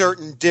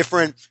certain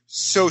different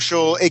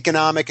social,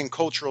 economic, and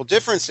cultural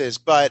differences,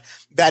 but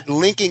that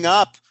linking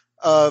up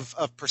of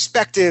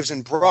perspectives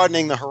and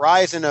broadening the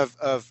horizon of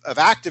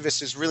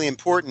activists is really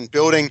important,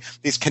 building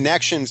these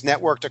connections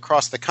networked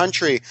across the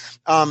country.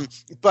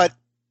 But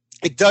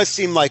it does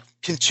seem like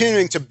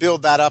continuing to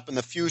build that up in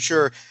the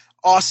future.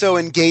 Also,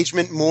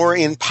 engagement more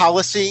in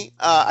policy,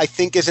 I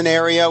think, is an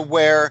area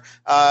where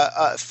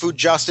food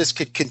justice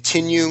could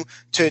continue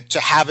to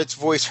have its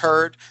voice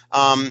heard.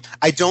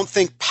 I don't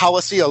think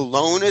policy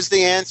alone is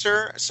the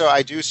answer. So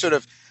I do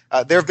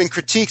there have been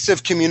critiques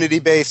of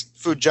community-based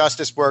food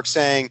justice work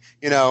saying,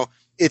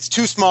 it's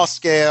too small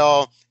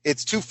scale,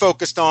 it's too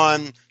focused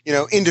on,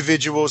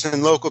 individuals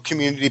and local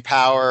community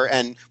power,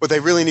 and what they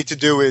really need to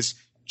do is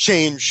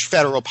change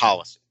federal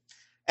policy.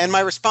 And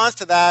my response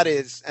to that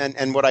is,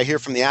 and what I hear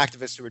from the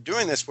activists who are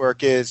doing this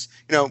work is,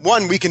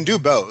 one, we can do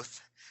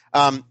both.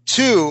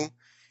 Two,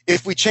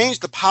 if we change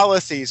the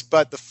policies,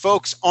 but the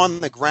folks on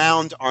the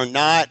ground are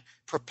not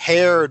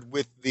prepared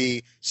with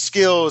the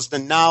skills, the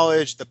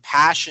knowledge, the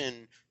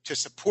passion to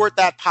support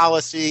that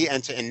policy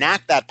and to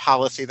enact that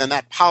policy, then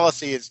that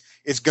policy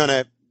is going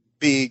to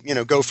be,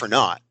 go for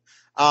naught.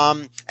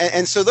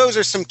 And so those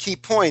are some key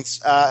points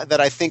that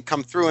I think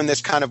come through in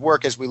this kind of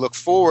work as we look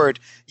forward.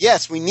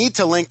 Yes, we need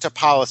to link to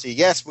policy.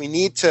 Yes, we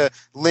need to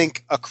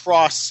link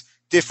across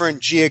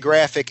different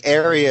geographic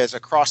areas,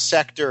 across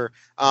sector,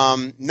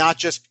 not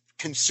just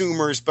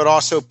consumers, but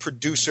also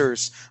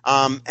producers.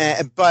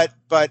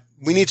 But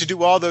we need to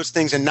do all those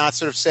things and not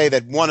sort of say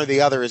that one or the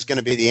other is going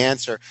to be the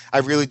answer. I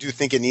really do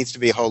think it needs to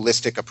be a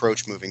holistic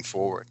approach moving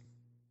forward.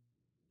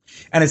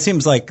 And it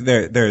seems like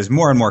there's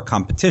more and more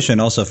competition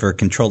also for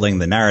controlling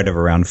the narrative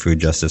around food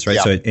justice, right?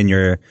 Yeah. So in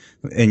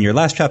your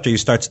last chapter, you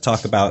start to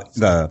talk about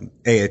the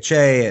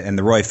AHA and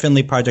the Roy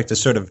Finley Project as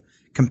sort of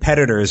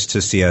competitors to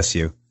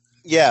CSU.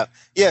 Yeah.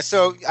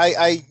 So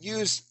I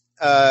use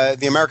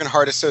the American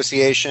Heart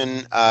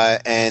Association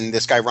and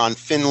this guy Ron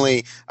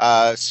Finley.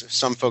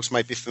 Some folks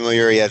might be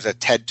familiar. He has a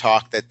TED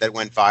Talk that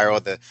went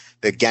viral.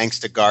 The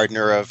gangsta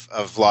gardener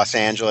of Los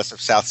Angeles, of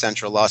South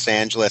Central Los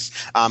Angeles.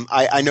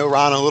 I know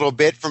Ron a little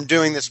bit from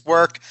doing this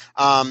work.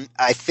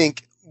 I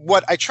think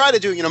what I try to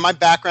do, my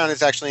background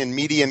is actually in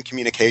media and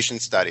communication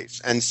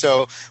studies. And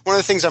so one of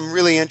the things I'm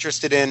really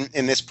interested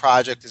in this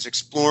project is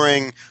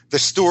exploring the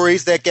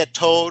stories that get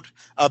told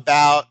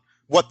about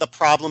what the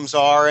problems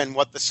are and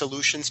what the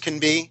solutions can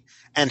be,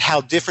 and how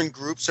different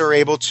groups are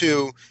able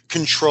to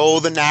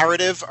control the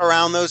narrative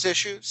around those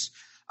issues.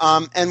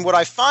 And what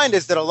I find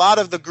is that a lot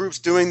of the groups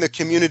doing the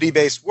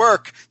community-based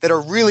work that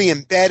are really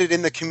embedded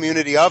in the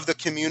community of the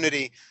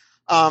community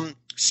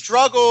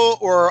struggle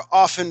or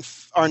often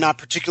are not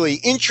particularly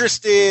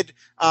interested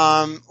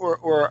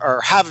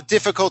or have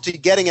difficulty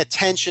getting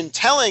attention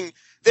telling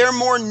their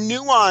more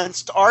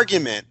nuanced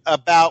argument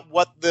about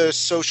what the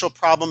social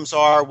problems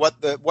are,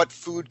 what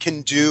food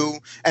can do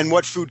and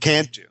what food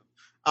can't do.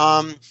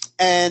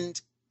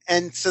 And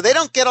so they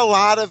don't get a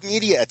lot of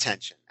media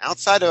attention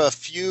outside of a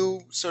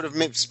few sort of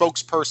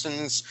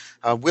spokespersons.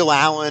 Will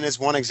Allen is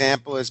one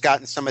example, has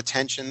gotten some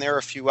attention. There are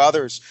a few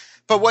others.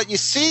 But what you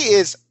see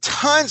is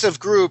tons of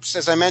groups,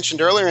 as I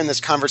mentioned earlier in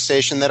this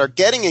conversation, that are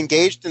getting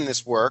engaged in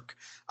this work,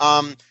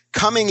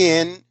 coming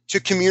in to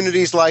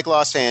communities like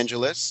Los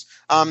Angeles,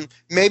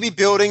 maybe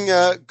building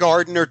a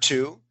garden or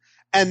two,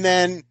 and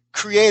then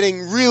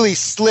creating really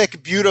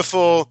slick,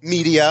 beautiful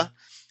media,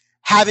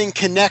 having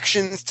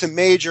connections to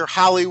major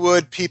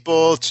Hollywood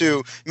people,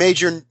 to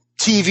major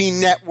TV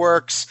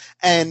networks,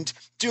 and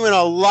doing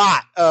a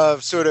lot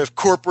of sort of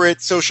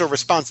corporate social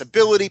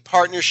responsibility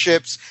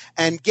partnerships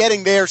and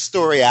getting their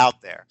story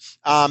out there.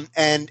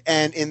 And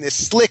in this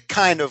slick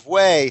kind of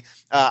way,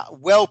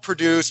 well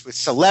produced with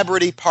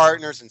celebrity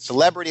partners and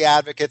celebrity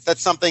advocates.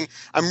 That's something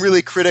I'm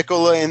really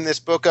critical in this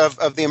book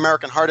of the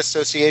American Heart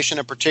Association,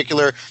 a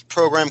particular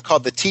program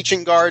called the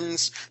Teaching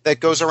Gardens that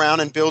goes around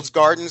and builds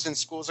gardens in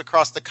schools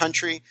across the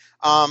country.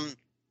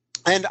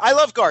 And I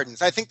love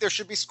gardens. I think there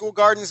should be school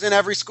gardens in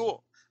every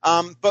school.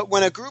 But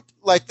when a group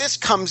like this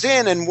comes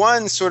in and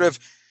one sort of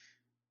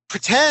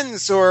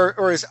pretends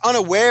or is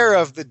unaware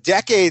of the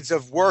decades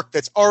of work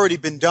that's already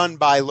been done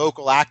by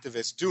local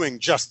activists doing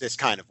just this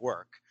kind of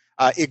work,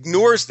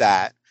 ignores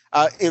that,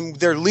 and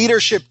their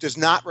leadership does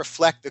not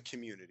reflect the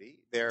community.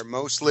 They're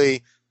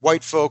mostly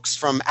white folks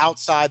from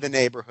outside the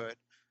neighborhood.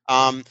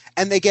 And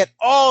they get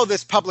all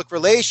this public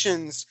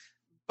relations,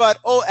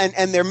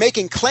 and they're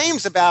making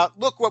claims about,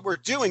 look what we're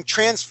doing,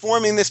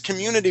 transforming this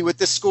community with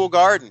this school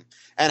garden,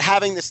 and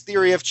having this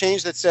theory of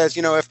change that says,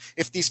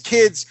 if these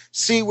kids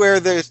see where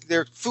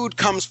their food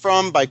comes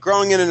from by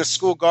growing it in a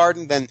school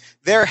garden, then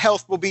their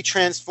health will be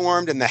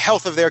transformed and the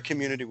health of their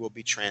community will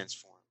be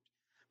transformed.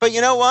 But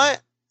you know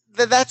what?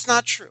 That's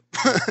not true.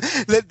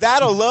 that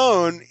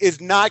alone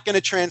is not going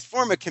to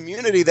transform a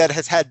community that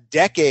has had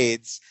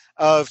decades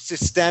of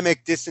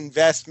systemic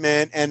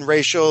disinvestment and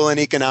racial and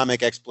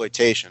economic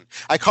exploitation.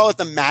 I call it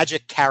the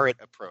magic carrot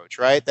approach,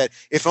 right? That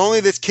if only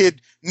this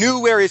kid knew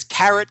where his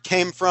carrot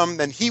came from,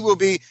 then he will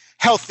be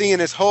healthy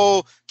and his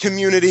whole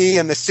community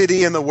and the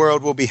city and the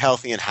world will be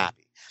healthy and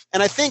happy.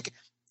 And I think,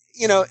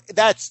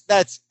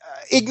 that's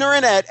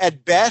ignorant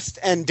at best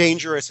and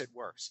dangerous at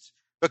worst.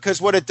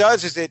 Because what it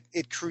does is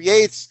it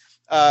creates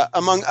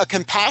among a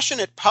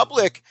compassionate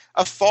public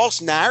a false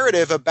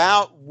narrative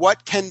about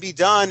what can be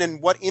done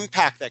and what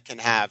impact that can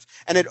have.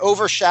 And it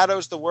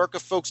overshadows the work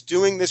of folks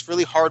doing this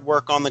really hard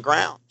work on the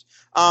ground.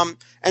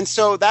 And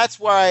so that's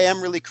why I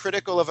am really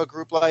critical of a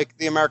group like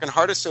the American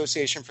Heart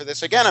Association for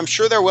this. Again, I'm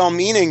sure they're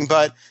well-meaning,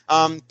 but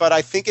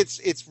I think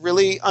it's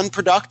really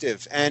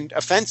unproductive and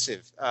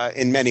offensive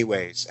in many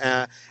ways.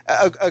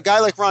 A guy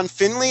like Ron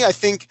Finley, I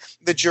think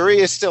the jury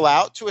is still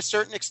out to a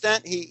certain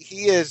extent.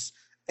 He is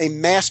a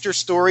master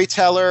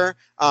storyteller,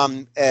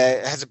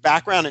 has a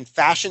background in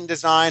fashion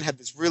design, had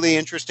this really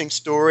interesting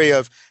story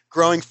of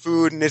growing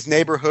food in his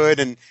neighborhood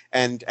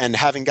and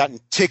having gotten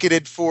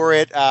ticketed for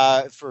it,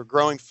 for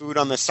growing food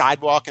on the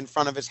sidewalk in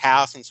front of his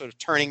house, and sort of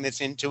turning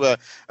this into a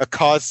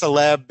cause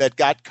celeb that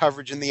got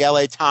coverage in the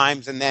LA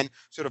Times and then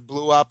sort of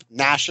blew up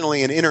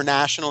nationally and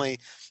internationally.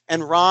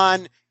 And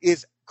Ron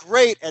is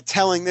great at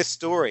telling this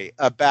story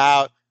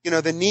about,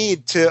 the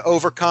need to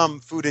overcome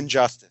food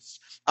injustice.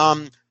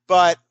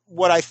 But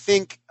what I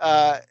think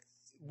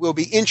will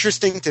be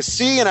interesting to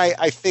see, and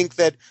I think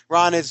that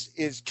Ron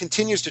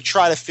continues to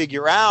try to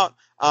figure out,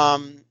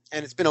 and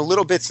it's been a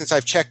little bit since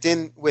I've checked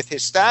in with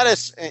his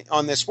status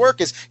on this work,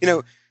 is,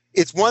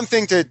 it's one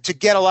thing to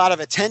get a lot of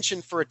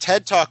attention for a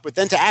TED Talk, but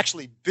then to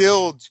actually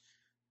build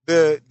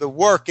the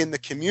work in the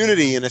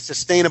community in a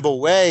sustainable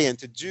way, and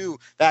to do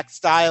that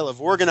style of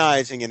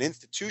organizing and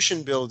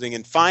institution building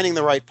and finding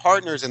the right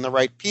partners and the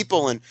right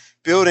people and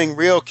building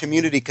real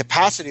community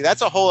capacity,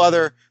 that's a whole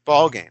other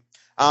ballgame.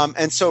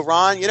 And so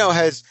Ron,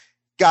 has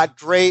got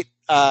great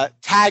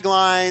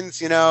taglines.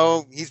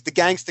 He's the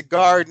gangsta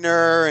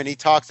gardener, and he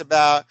talks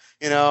about,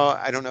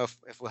 I don't know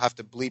if we'll have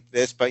to bleep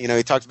this, but,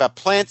 he talks about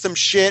plant some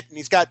shit, and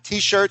he's got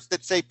T-shirts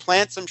that say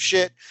plant some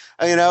shit,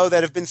 that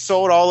have been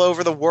sold all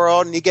over the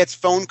world, and he gets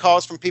phone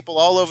calls from people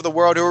all over the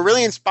world who are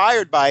really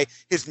inspired by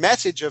his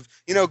message of,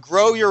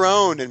 grow your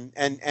own and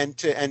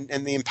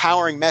the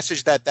empowering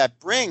message that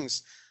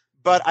brings.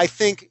 But I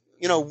think,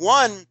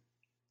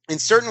 in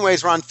certain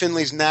ways, Ron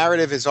Finley's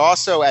narrative is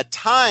also at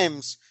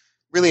times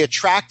really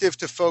attractive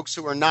to folks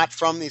who are not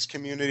from these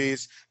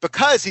communities,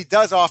 because he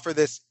does offer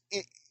this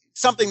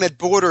something that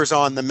borders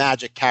on the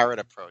magic carrot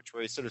approach,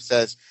 where he sort of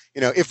says,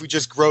 if we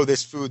just grow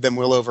this food, then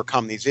we'll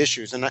overcome these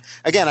issues. And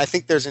again, I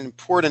think there's an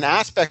important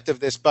aspect of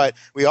this, but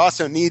we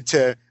also need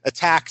to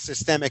attack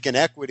systemic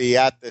inequity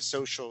at the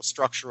social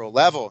structural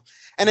level.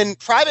 And in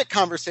private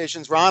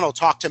conversations, Ron will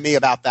talk to me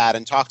about that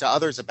and talk to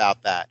others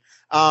about that.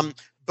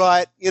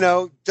 But,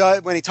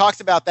 when he talks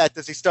about that,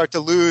 does he start to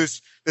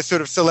lose the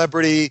sort of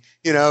celebrity,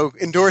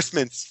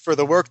 endorsements for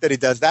the work that he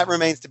does? That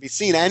remains to be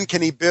seen. And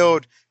can he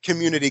build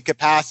community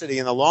capacity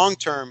in the long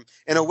term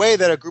in a way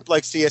that a group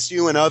like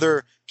CSU and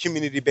other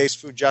community-based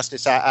food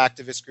justice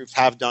activist groups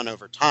have done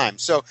over time?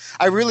 So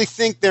I really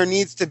think there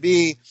needs to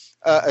be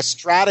a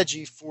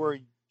strategy for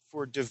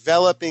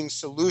developing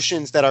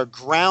solutions that are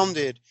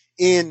grounded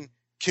in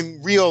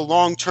real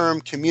long-term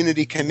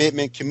community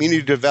commitment,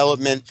 community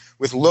development,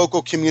 with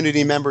local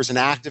community members and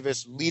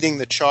activists leading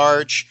the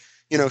charge,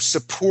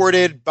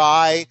 supported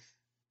by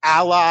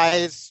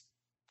allies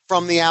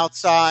from the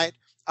outside.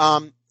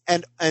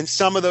 And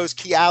some of those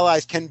key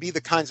allies can be the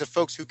kinds of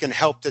folks who can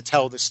help to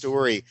tell the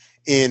story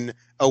in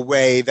a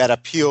way that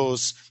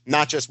appeals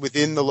not just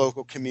within the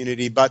local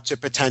community, but to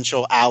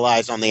potential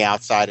allies on the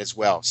outside as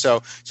well.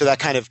 So that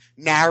kind of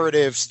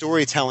narrative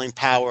storytelling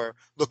power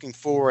looking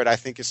forward, I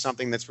think, is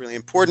something that's really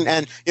important.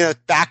 And,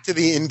 back to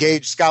the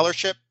engaged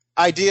scholarship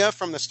idea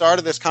from the start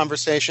of this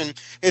conversation,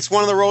 it's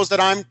one of the roles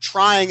that I'm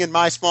trying in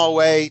my small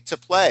way to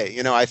play.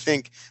 I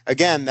think,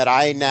 again, that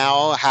I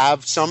now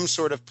have some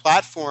sort of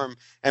platform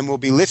and will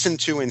be listened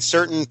to in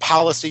certain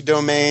policy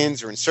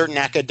domains or in certain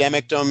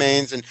academic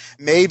domains, and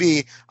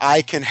maybe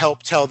I can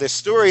help tell this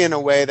story in a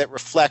way that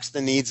reflects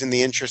the needs and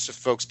the interests of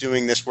folks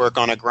doing this work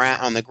on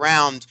the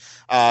ground,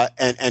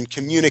 and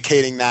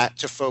communicating that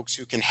to folks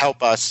who can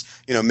help us,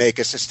 make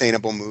a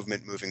sustainable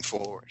movement moving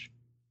forward.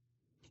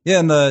 Yeah,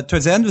 and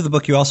towards the end of the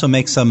book, you also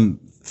make some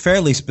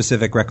fairly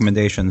specific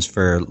recommendations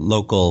for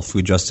local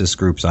food justice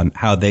groups on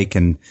how they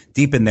can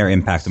deepen their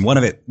impact. And one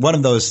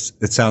of those,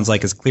 it sounds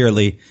like, is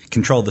clearly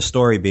control the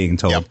story being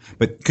told. Yep.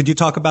 But could you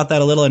talk about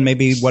that a little and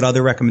maybe what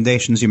other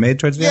recommendations you made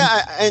towards the end?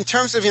 Yeah, in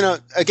terms of,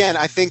 again,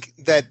 I think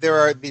that there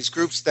are these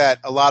groups that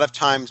a lot of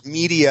times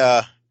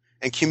media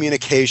and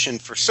communication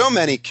for so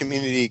many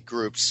community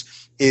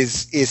groups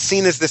is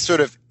seen as this sort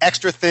of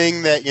extra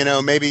thing that,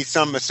 maybe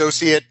some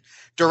associate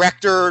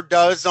director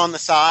does on the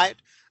side.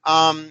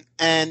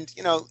 And,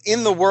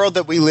 in the world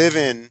that we live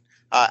in,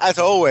 as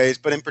always,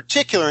 but in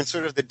particular in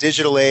sort of the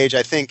digital age,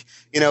 I think,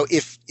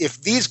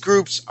 if these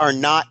groups are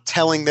not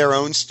telling their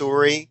own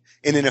story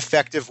in an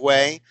effective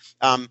way,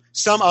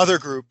 some other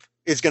group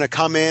is going to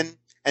come in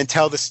and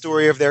tell the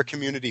story of their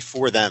community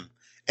for them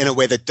in a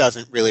way that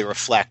doesn't really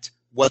reflect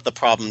what the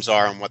problems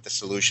are and what the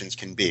solutions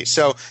can be.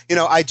 So,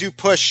 I do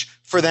push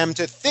for them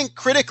to think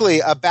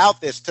critically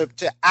about this,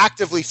 to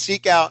actively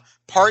seek out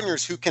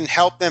partners who can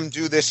help them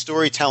do this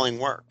storytelling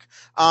work.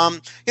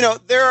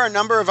 There are a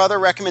number of other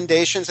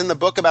recommendations in the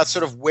book about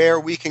sort of where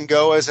we can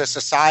go as a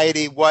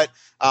society, what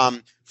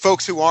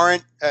folks who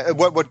aren't,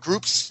 what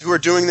groups who are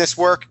doing this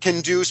work can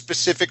do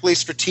specifically,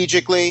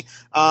 strategically,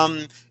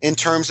 in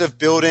terms of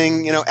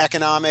building,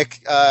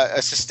 economic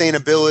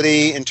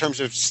sustainability, in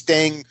terms of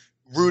staying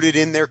rooted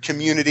in their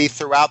community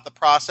throughout the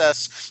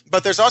process.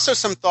 But there's also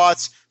some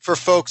thoughts for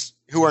folks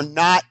who are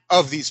not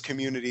of these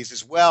communities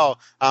as well,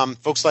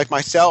 folks like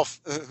myself,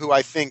 who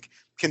I think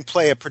can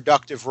play a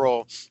productive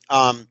role.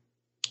 And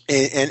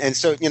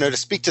so, to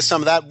speak to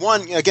some of that,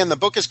 one, again, the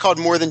book is called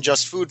More Than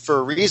Just Food for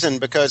a reason,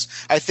 because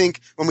I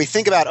think when we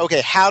think about,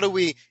 okay, how do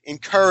we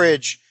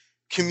encourage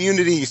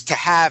communities to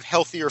have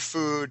healthier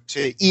food,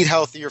 to eat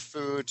healthier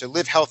food, to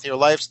live healthier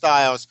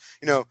lifestyles,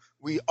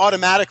 we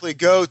automatically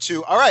go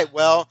to, all right,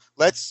 well,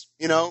 let's,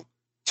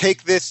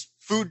 take this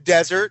food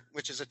desert,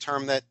 which is a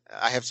term that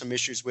I have some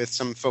issues with.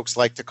 Some folks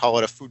like to call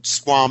it a food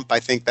swamp. I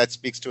think that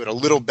speaks to it a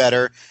little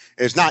better.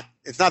 It's not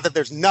that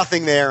there's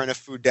nothing there in a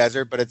food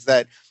desert, but it's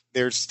that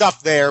there's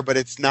stuff there, but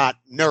it's not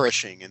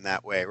nourishing in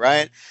that way,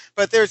 right?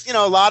 But there's,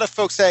 a lot of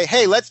folks say,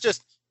 hey, let's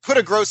just put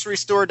a grocery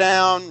store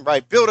down,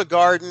 right? Build a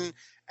garden,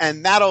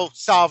 and that'll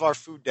solve our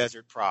food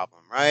desert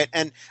problem, right?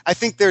 And I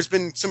think there's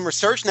been some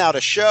research now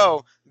to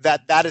show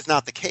that that is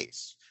not the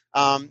case.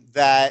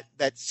 That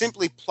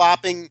simply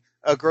plopping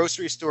a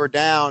grocery store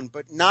down,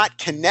 but not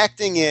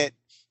connecting it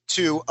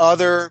to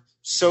other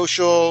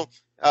social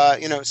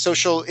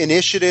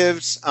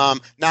initiatives,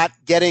 not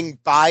getting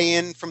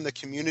buy-in from the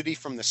community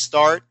from the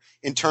start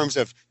in terms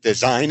of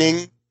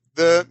designing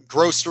the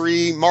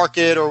grocery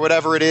market or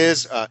whatever it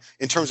is,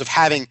 in terms of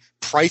having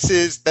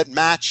prices that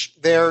match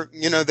their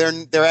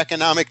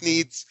economic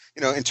needs,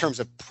 in terms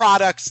of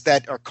products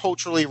that are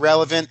culturally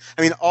relevant.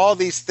 I mean, all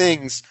these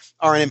things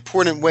are an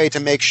important way to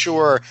make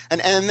sure, and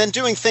then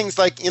doing things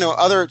like,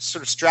 other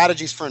sort of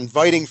strategies for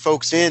inviting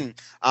folks in,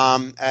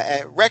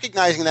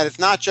 recognizing that it's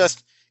not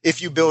just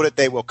if you build it,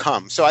 they will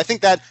come. So I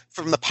think that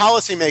from the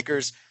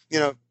policymakers,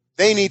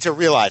 they need to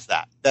realize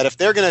that if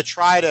they're going to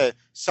try to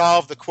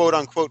solve the quote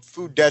unquote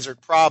food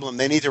desert problem,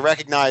 they need to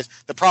recognize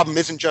the problem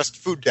isn't just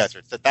food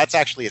deserts, that's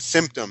actually a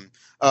symptom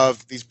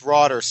of these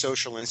broader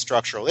social and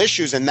structural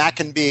issues. And that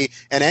can be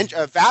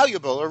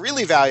a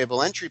really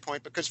valuable entry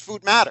point, because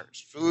food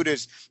matters. Food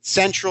is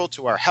central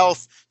to our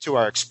health, to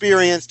our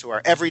experience, to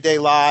our everyday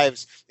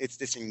lives. It's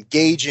this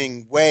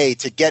engaging way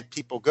to get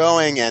people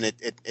going, and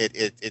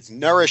it's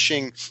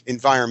nourishing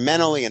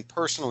environmentally and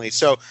personally.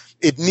 So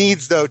it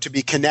needs, though, to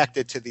be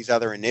connected to these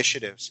other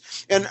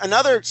initiatives. And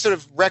another sort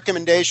of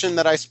recommendation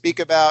that I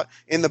speak about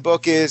in the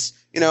book is,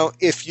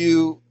 if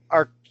you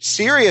are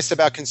serious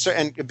about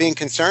being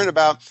concerned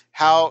about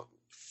how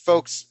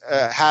folks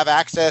have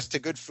access to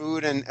good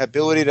food and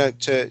ability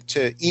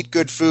to eat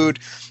good food,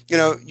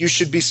 you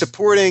should be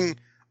supporting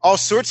all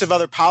sorts of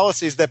other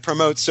policies that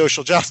promote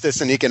social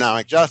justice and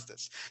economic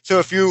justice. So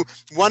if you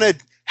want to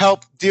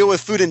help deal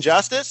with food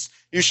injustice,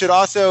 you should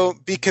also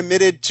be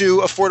committed to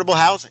affordable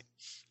housing.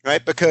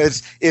 Right?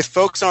 Because if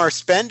folks are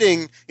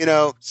spending,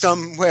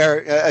 somewhere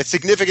a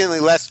significantly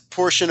less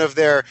portion of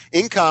their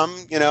income,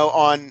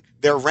 on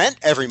their rent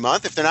every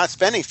month, if they're not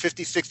spending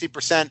 50,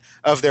 60%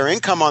 of their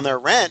income on their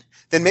rent,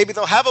 then maybe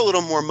they'll have a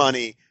little more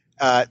money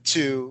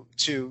to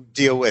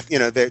deal with,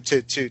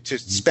 to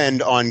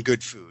spend on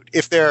good food.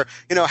 If they're,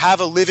 have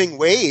a living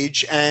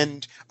wage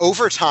and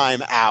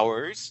overtime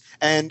hours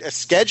and a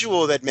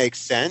schedule that makes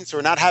sense,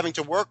 or not having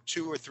to work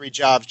 2 or 3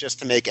 jobs just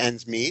to make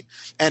ends meet,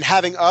 and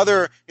having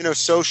other,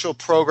 social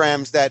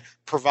programs that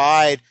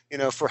provide,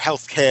 for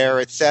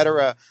healthcare, et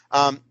cetera,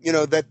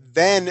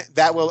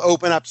 that will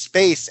open up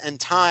space and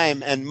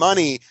time and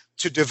money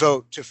to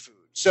devote to food.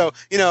 So,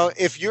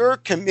 if you're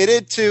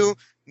committed to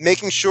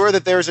making sure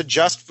that there's a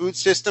just food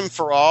system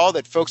for all,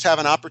 that folks have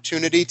an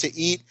opportunity to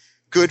eat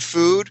good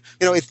food,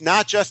 it's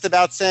not just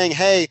about saying,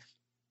 hey,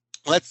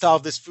 let's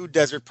solve this food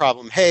desert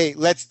problem. Hey,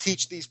 let's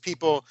teach these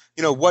people,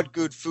 what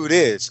good food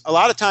is. A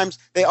lot of times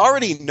they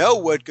already know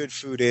what good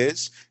food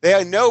is.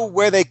 They know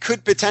where they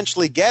could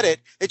potentially get it.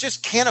 They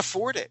just can't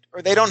afford it,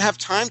 or they don't have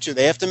time to.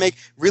 They have to make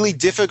really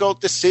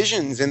difficult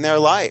decisions in their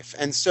life.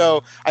 And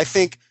so I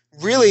think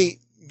really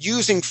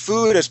using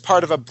food as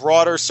part of a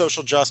broader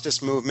social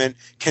justice movement,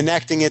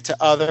 connecting it to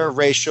other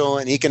racial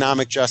and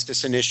economic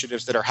justice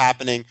initiatives that are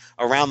happening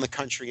around the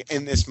country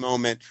in this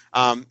moment,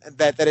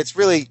 that it's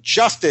really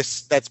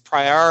justice that's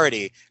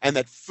priority, and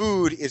that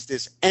food is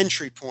this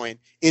entry point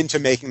into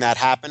making that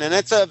happen. And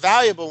it's a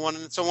valuable one,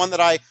 and it's a one that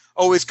I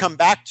always come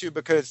back to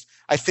because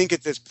I think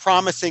it's as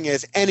promising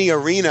as any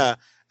arena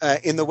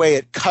in the way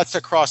it cuts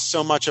across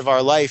so much of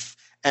our life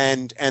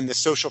and the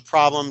social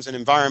problems and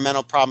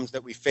environmental problems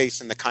that we face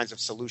and the kinds of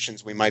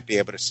solutions we might be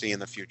able to see in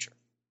the future.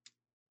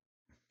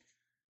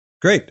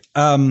 Great.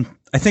 I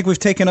think we've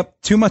taken up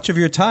too much of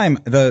your time.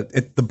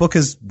 The book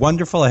is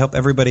wonderful. I hope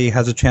everybody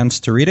has a chance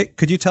to read it.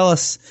 Could you tell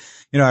us,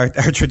 our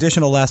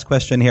traditional last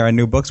question here on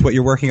New Books, what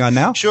you're working on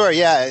now? Sure,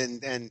 yeah.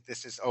 And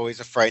this is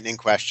always a frightening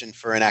question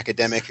for an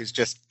academic who's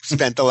just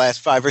spent the last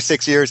 5 or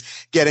 6 years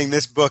getting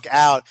this book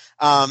out.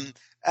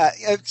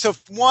 So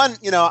one,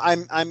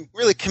 I'm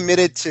really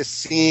committed to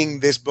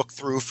seeing this book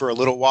through for a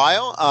little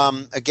while.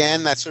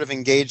 Again, that sort of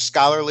engaged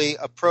scholarly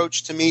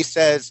approach to me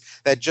says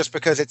that just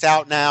because it's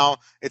out now,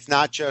 it's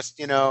not just,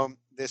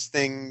 this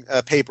thing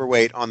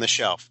paperweight on the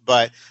shelf,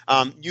 but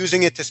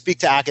using it to speak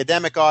to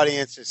academic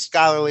audiences,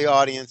 scholarly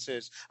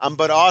audiences,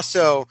 but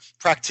also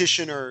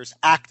practitioners,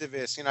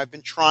 activists. I've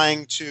been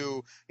trying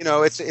to,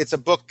 it's a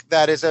book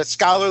that is a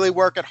scholarly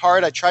work at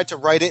heart. I tried to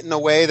write it in a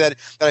way that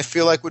I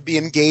feel like would be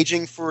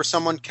engaging for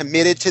someone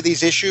committed to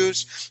these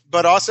issues,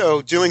 but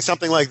also doing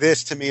something like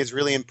this to me is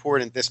really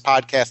important. This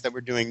podcast that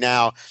we're doing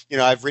now,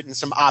 I've written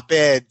some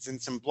op-eds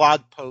and some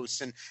blog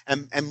posts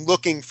and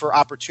looking for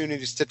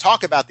opportunities to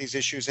talk about these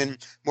issues in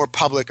more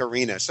public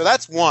arenas. So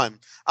that's one.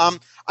 I'm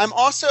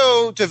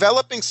also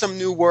developing some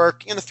new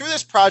work. Through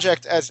this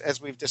project,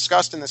 as we've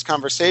discussed in this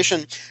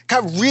conversation,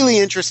 got really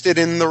interested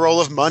in the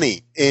role of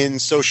money in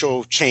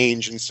social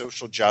change and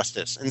social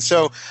justice. And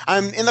so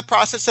I'm in the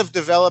process of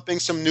developing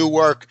some new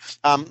work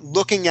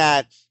looking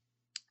at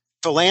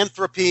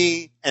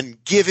philanthropy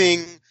and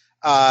giving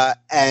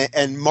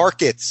and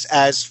markets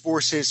as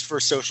forces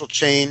for social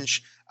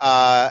change,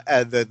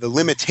 the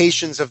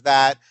limitations of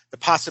that, the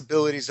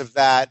possibilities of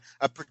that,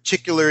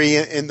 particularly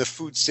in the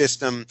food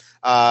system,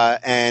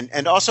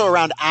 and also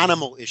around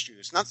animal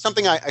issues. Not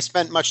something I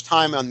spent much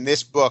time on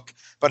this book,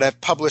 but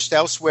I've published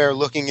elsewhere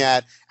looking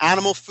at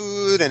animal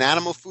food and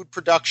animal food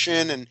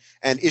production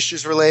and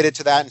issues related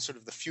to that and sort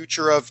of the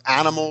future of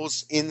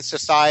animals in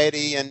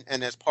society and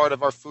as part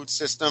of our food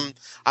system.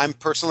 I'm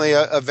personally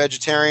a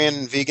vegetarian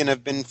and vegan,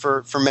 have been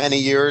for many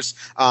years,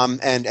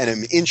 and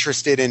am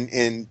interested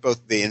in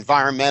both the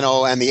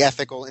environmental and the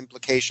ethical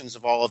implications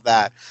of all of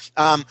that.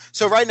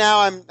 So right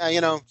now I'm,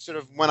 sort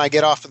of when I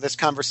get off of this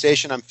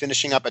conversation, I'm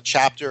finishing up a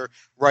chapter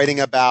writing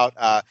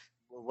about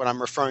what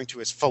I'm referring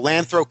to as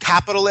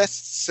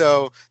philanthrocapitalists.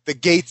 So the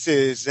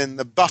Gateses and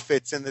the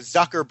Buffetts and the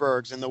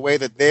Zuckerbergs and the way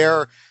that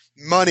their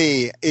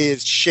money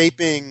is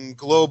shaping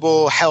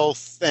global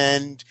health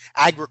and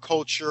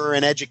agriculture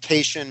and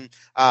education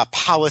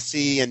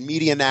policy and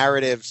media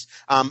narratives.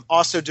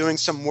 Also doing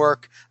some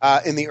work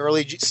in the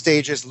early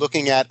stages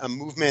looking at a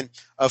movement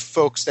of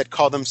folks that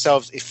call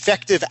themselves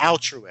effective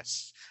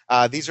altruists.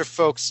 These are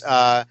folks,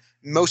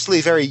 mostly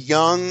very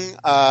young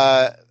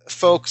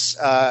folks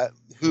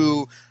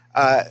who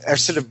are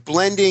sort of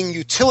blending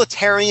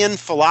utilitarian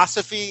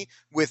philosophy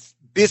with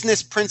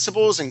business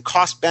principles and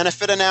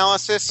cost-benefit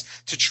analysis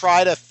to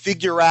try to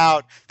figure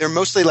out, they're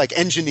mostly like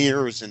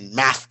engineers and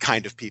math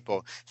kind of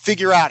people,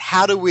 figure out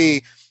how do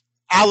we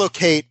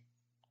allocate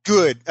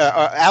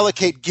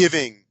allocate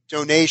giving,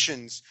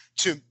 donations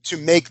to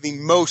make the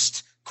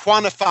most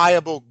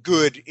quantifiable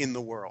good in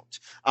the world.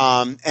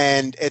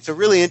 And it's a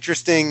really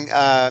interesting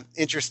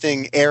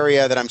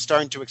area that I'm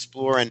starting to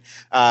explore and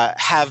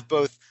have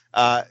both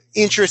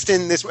interest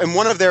in this. And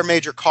one of their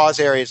major cause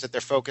areas that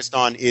they're focused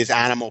on is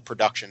animal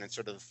production and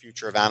sort of the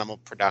future of animal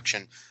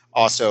production.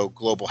 Also,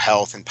 global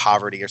health and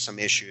poverty are some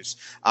issues,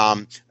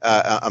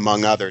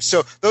 among others.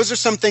 So those are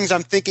some things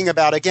I'm thinking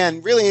about.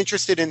 Again, really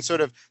interested in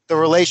sort of the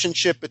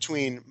relationship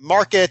between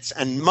markets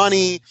and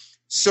money,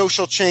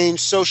 social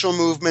change, social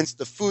movements,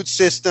 the food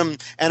system,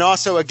 and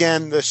also,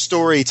 again, the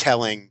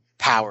storytelling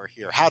power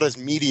here. How does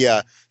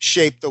media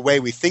shape the way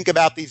we think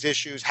about these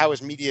issues? How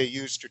is media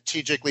used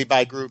strategically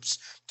by groups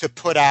to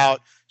put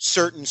out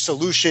certain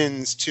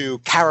solutions, to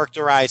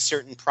characterize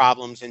certain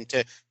problems, and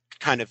to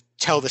kind of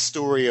tell the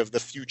story of the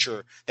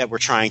future that we're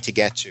trying to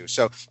get to?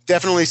 So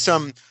definitely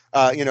some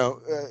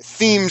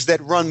themes that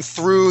run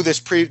through this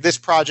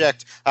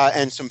project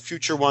and some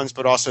future ones,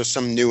 but also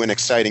some new and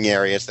exciting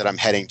areas that I'm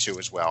heading to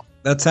as well.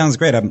 That sounds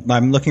great.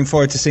 I'm looking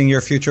forward to seeing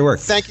your future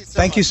work. Thank you so much.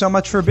 Thank you so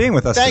much for being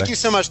with us today. Thank you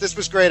so much. This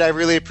was great. I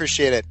really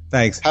appreciate it.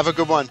 Thanks. Have a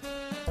good one.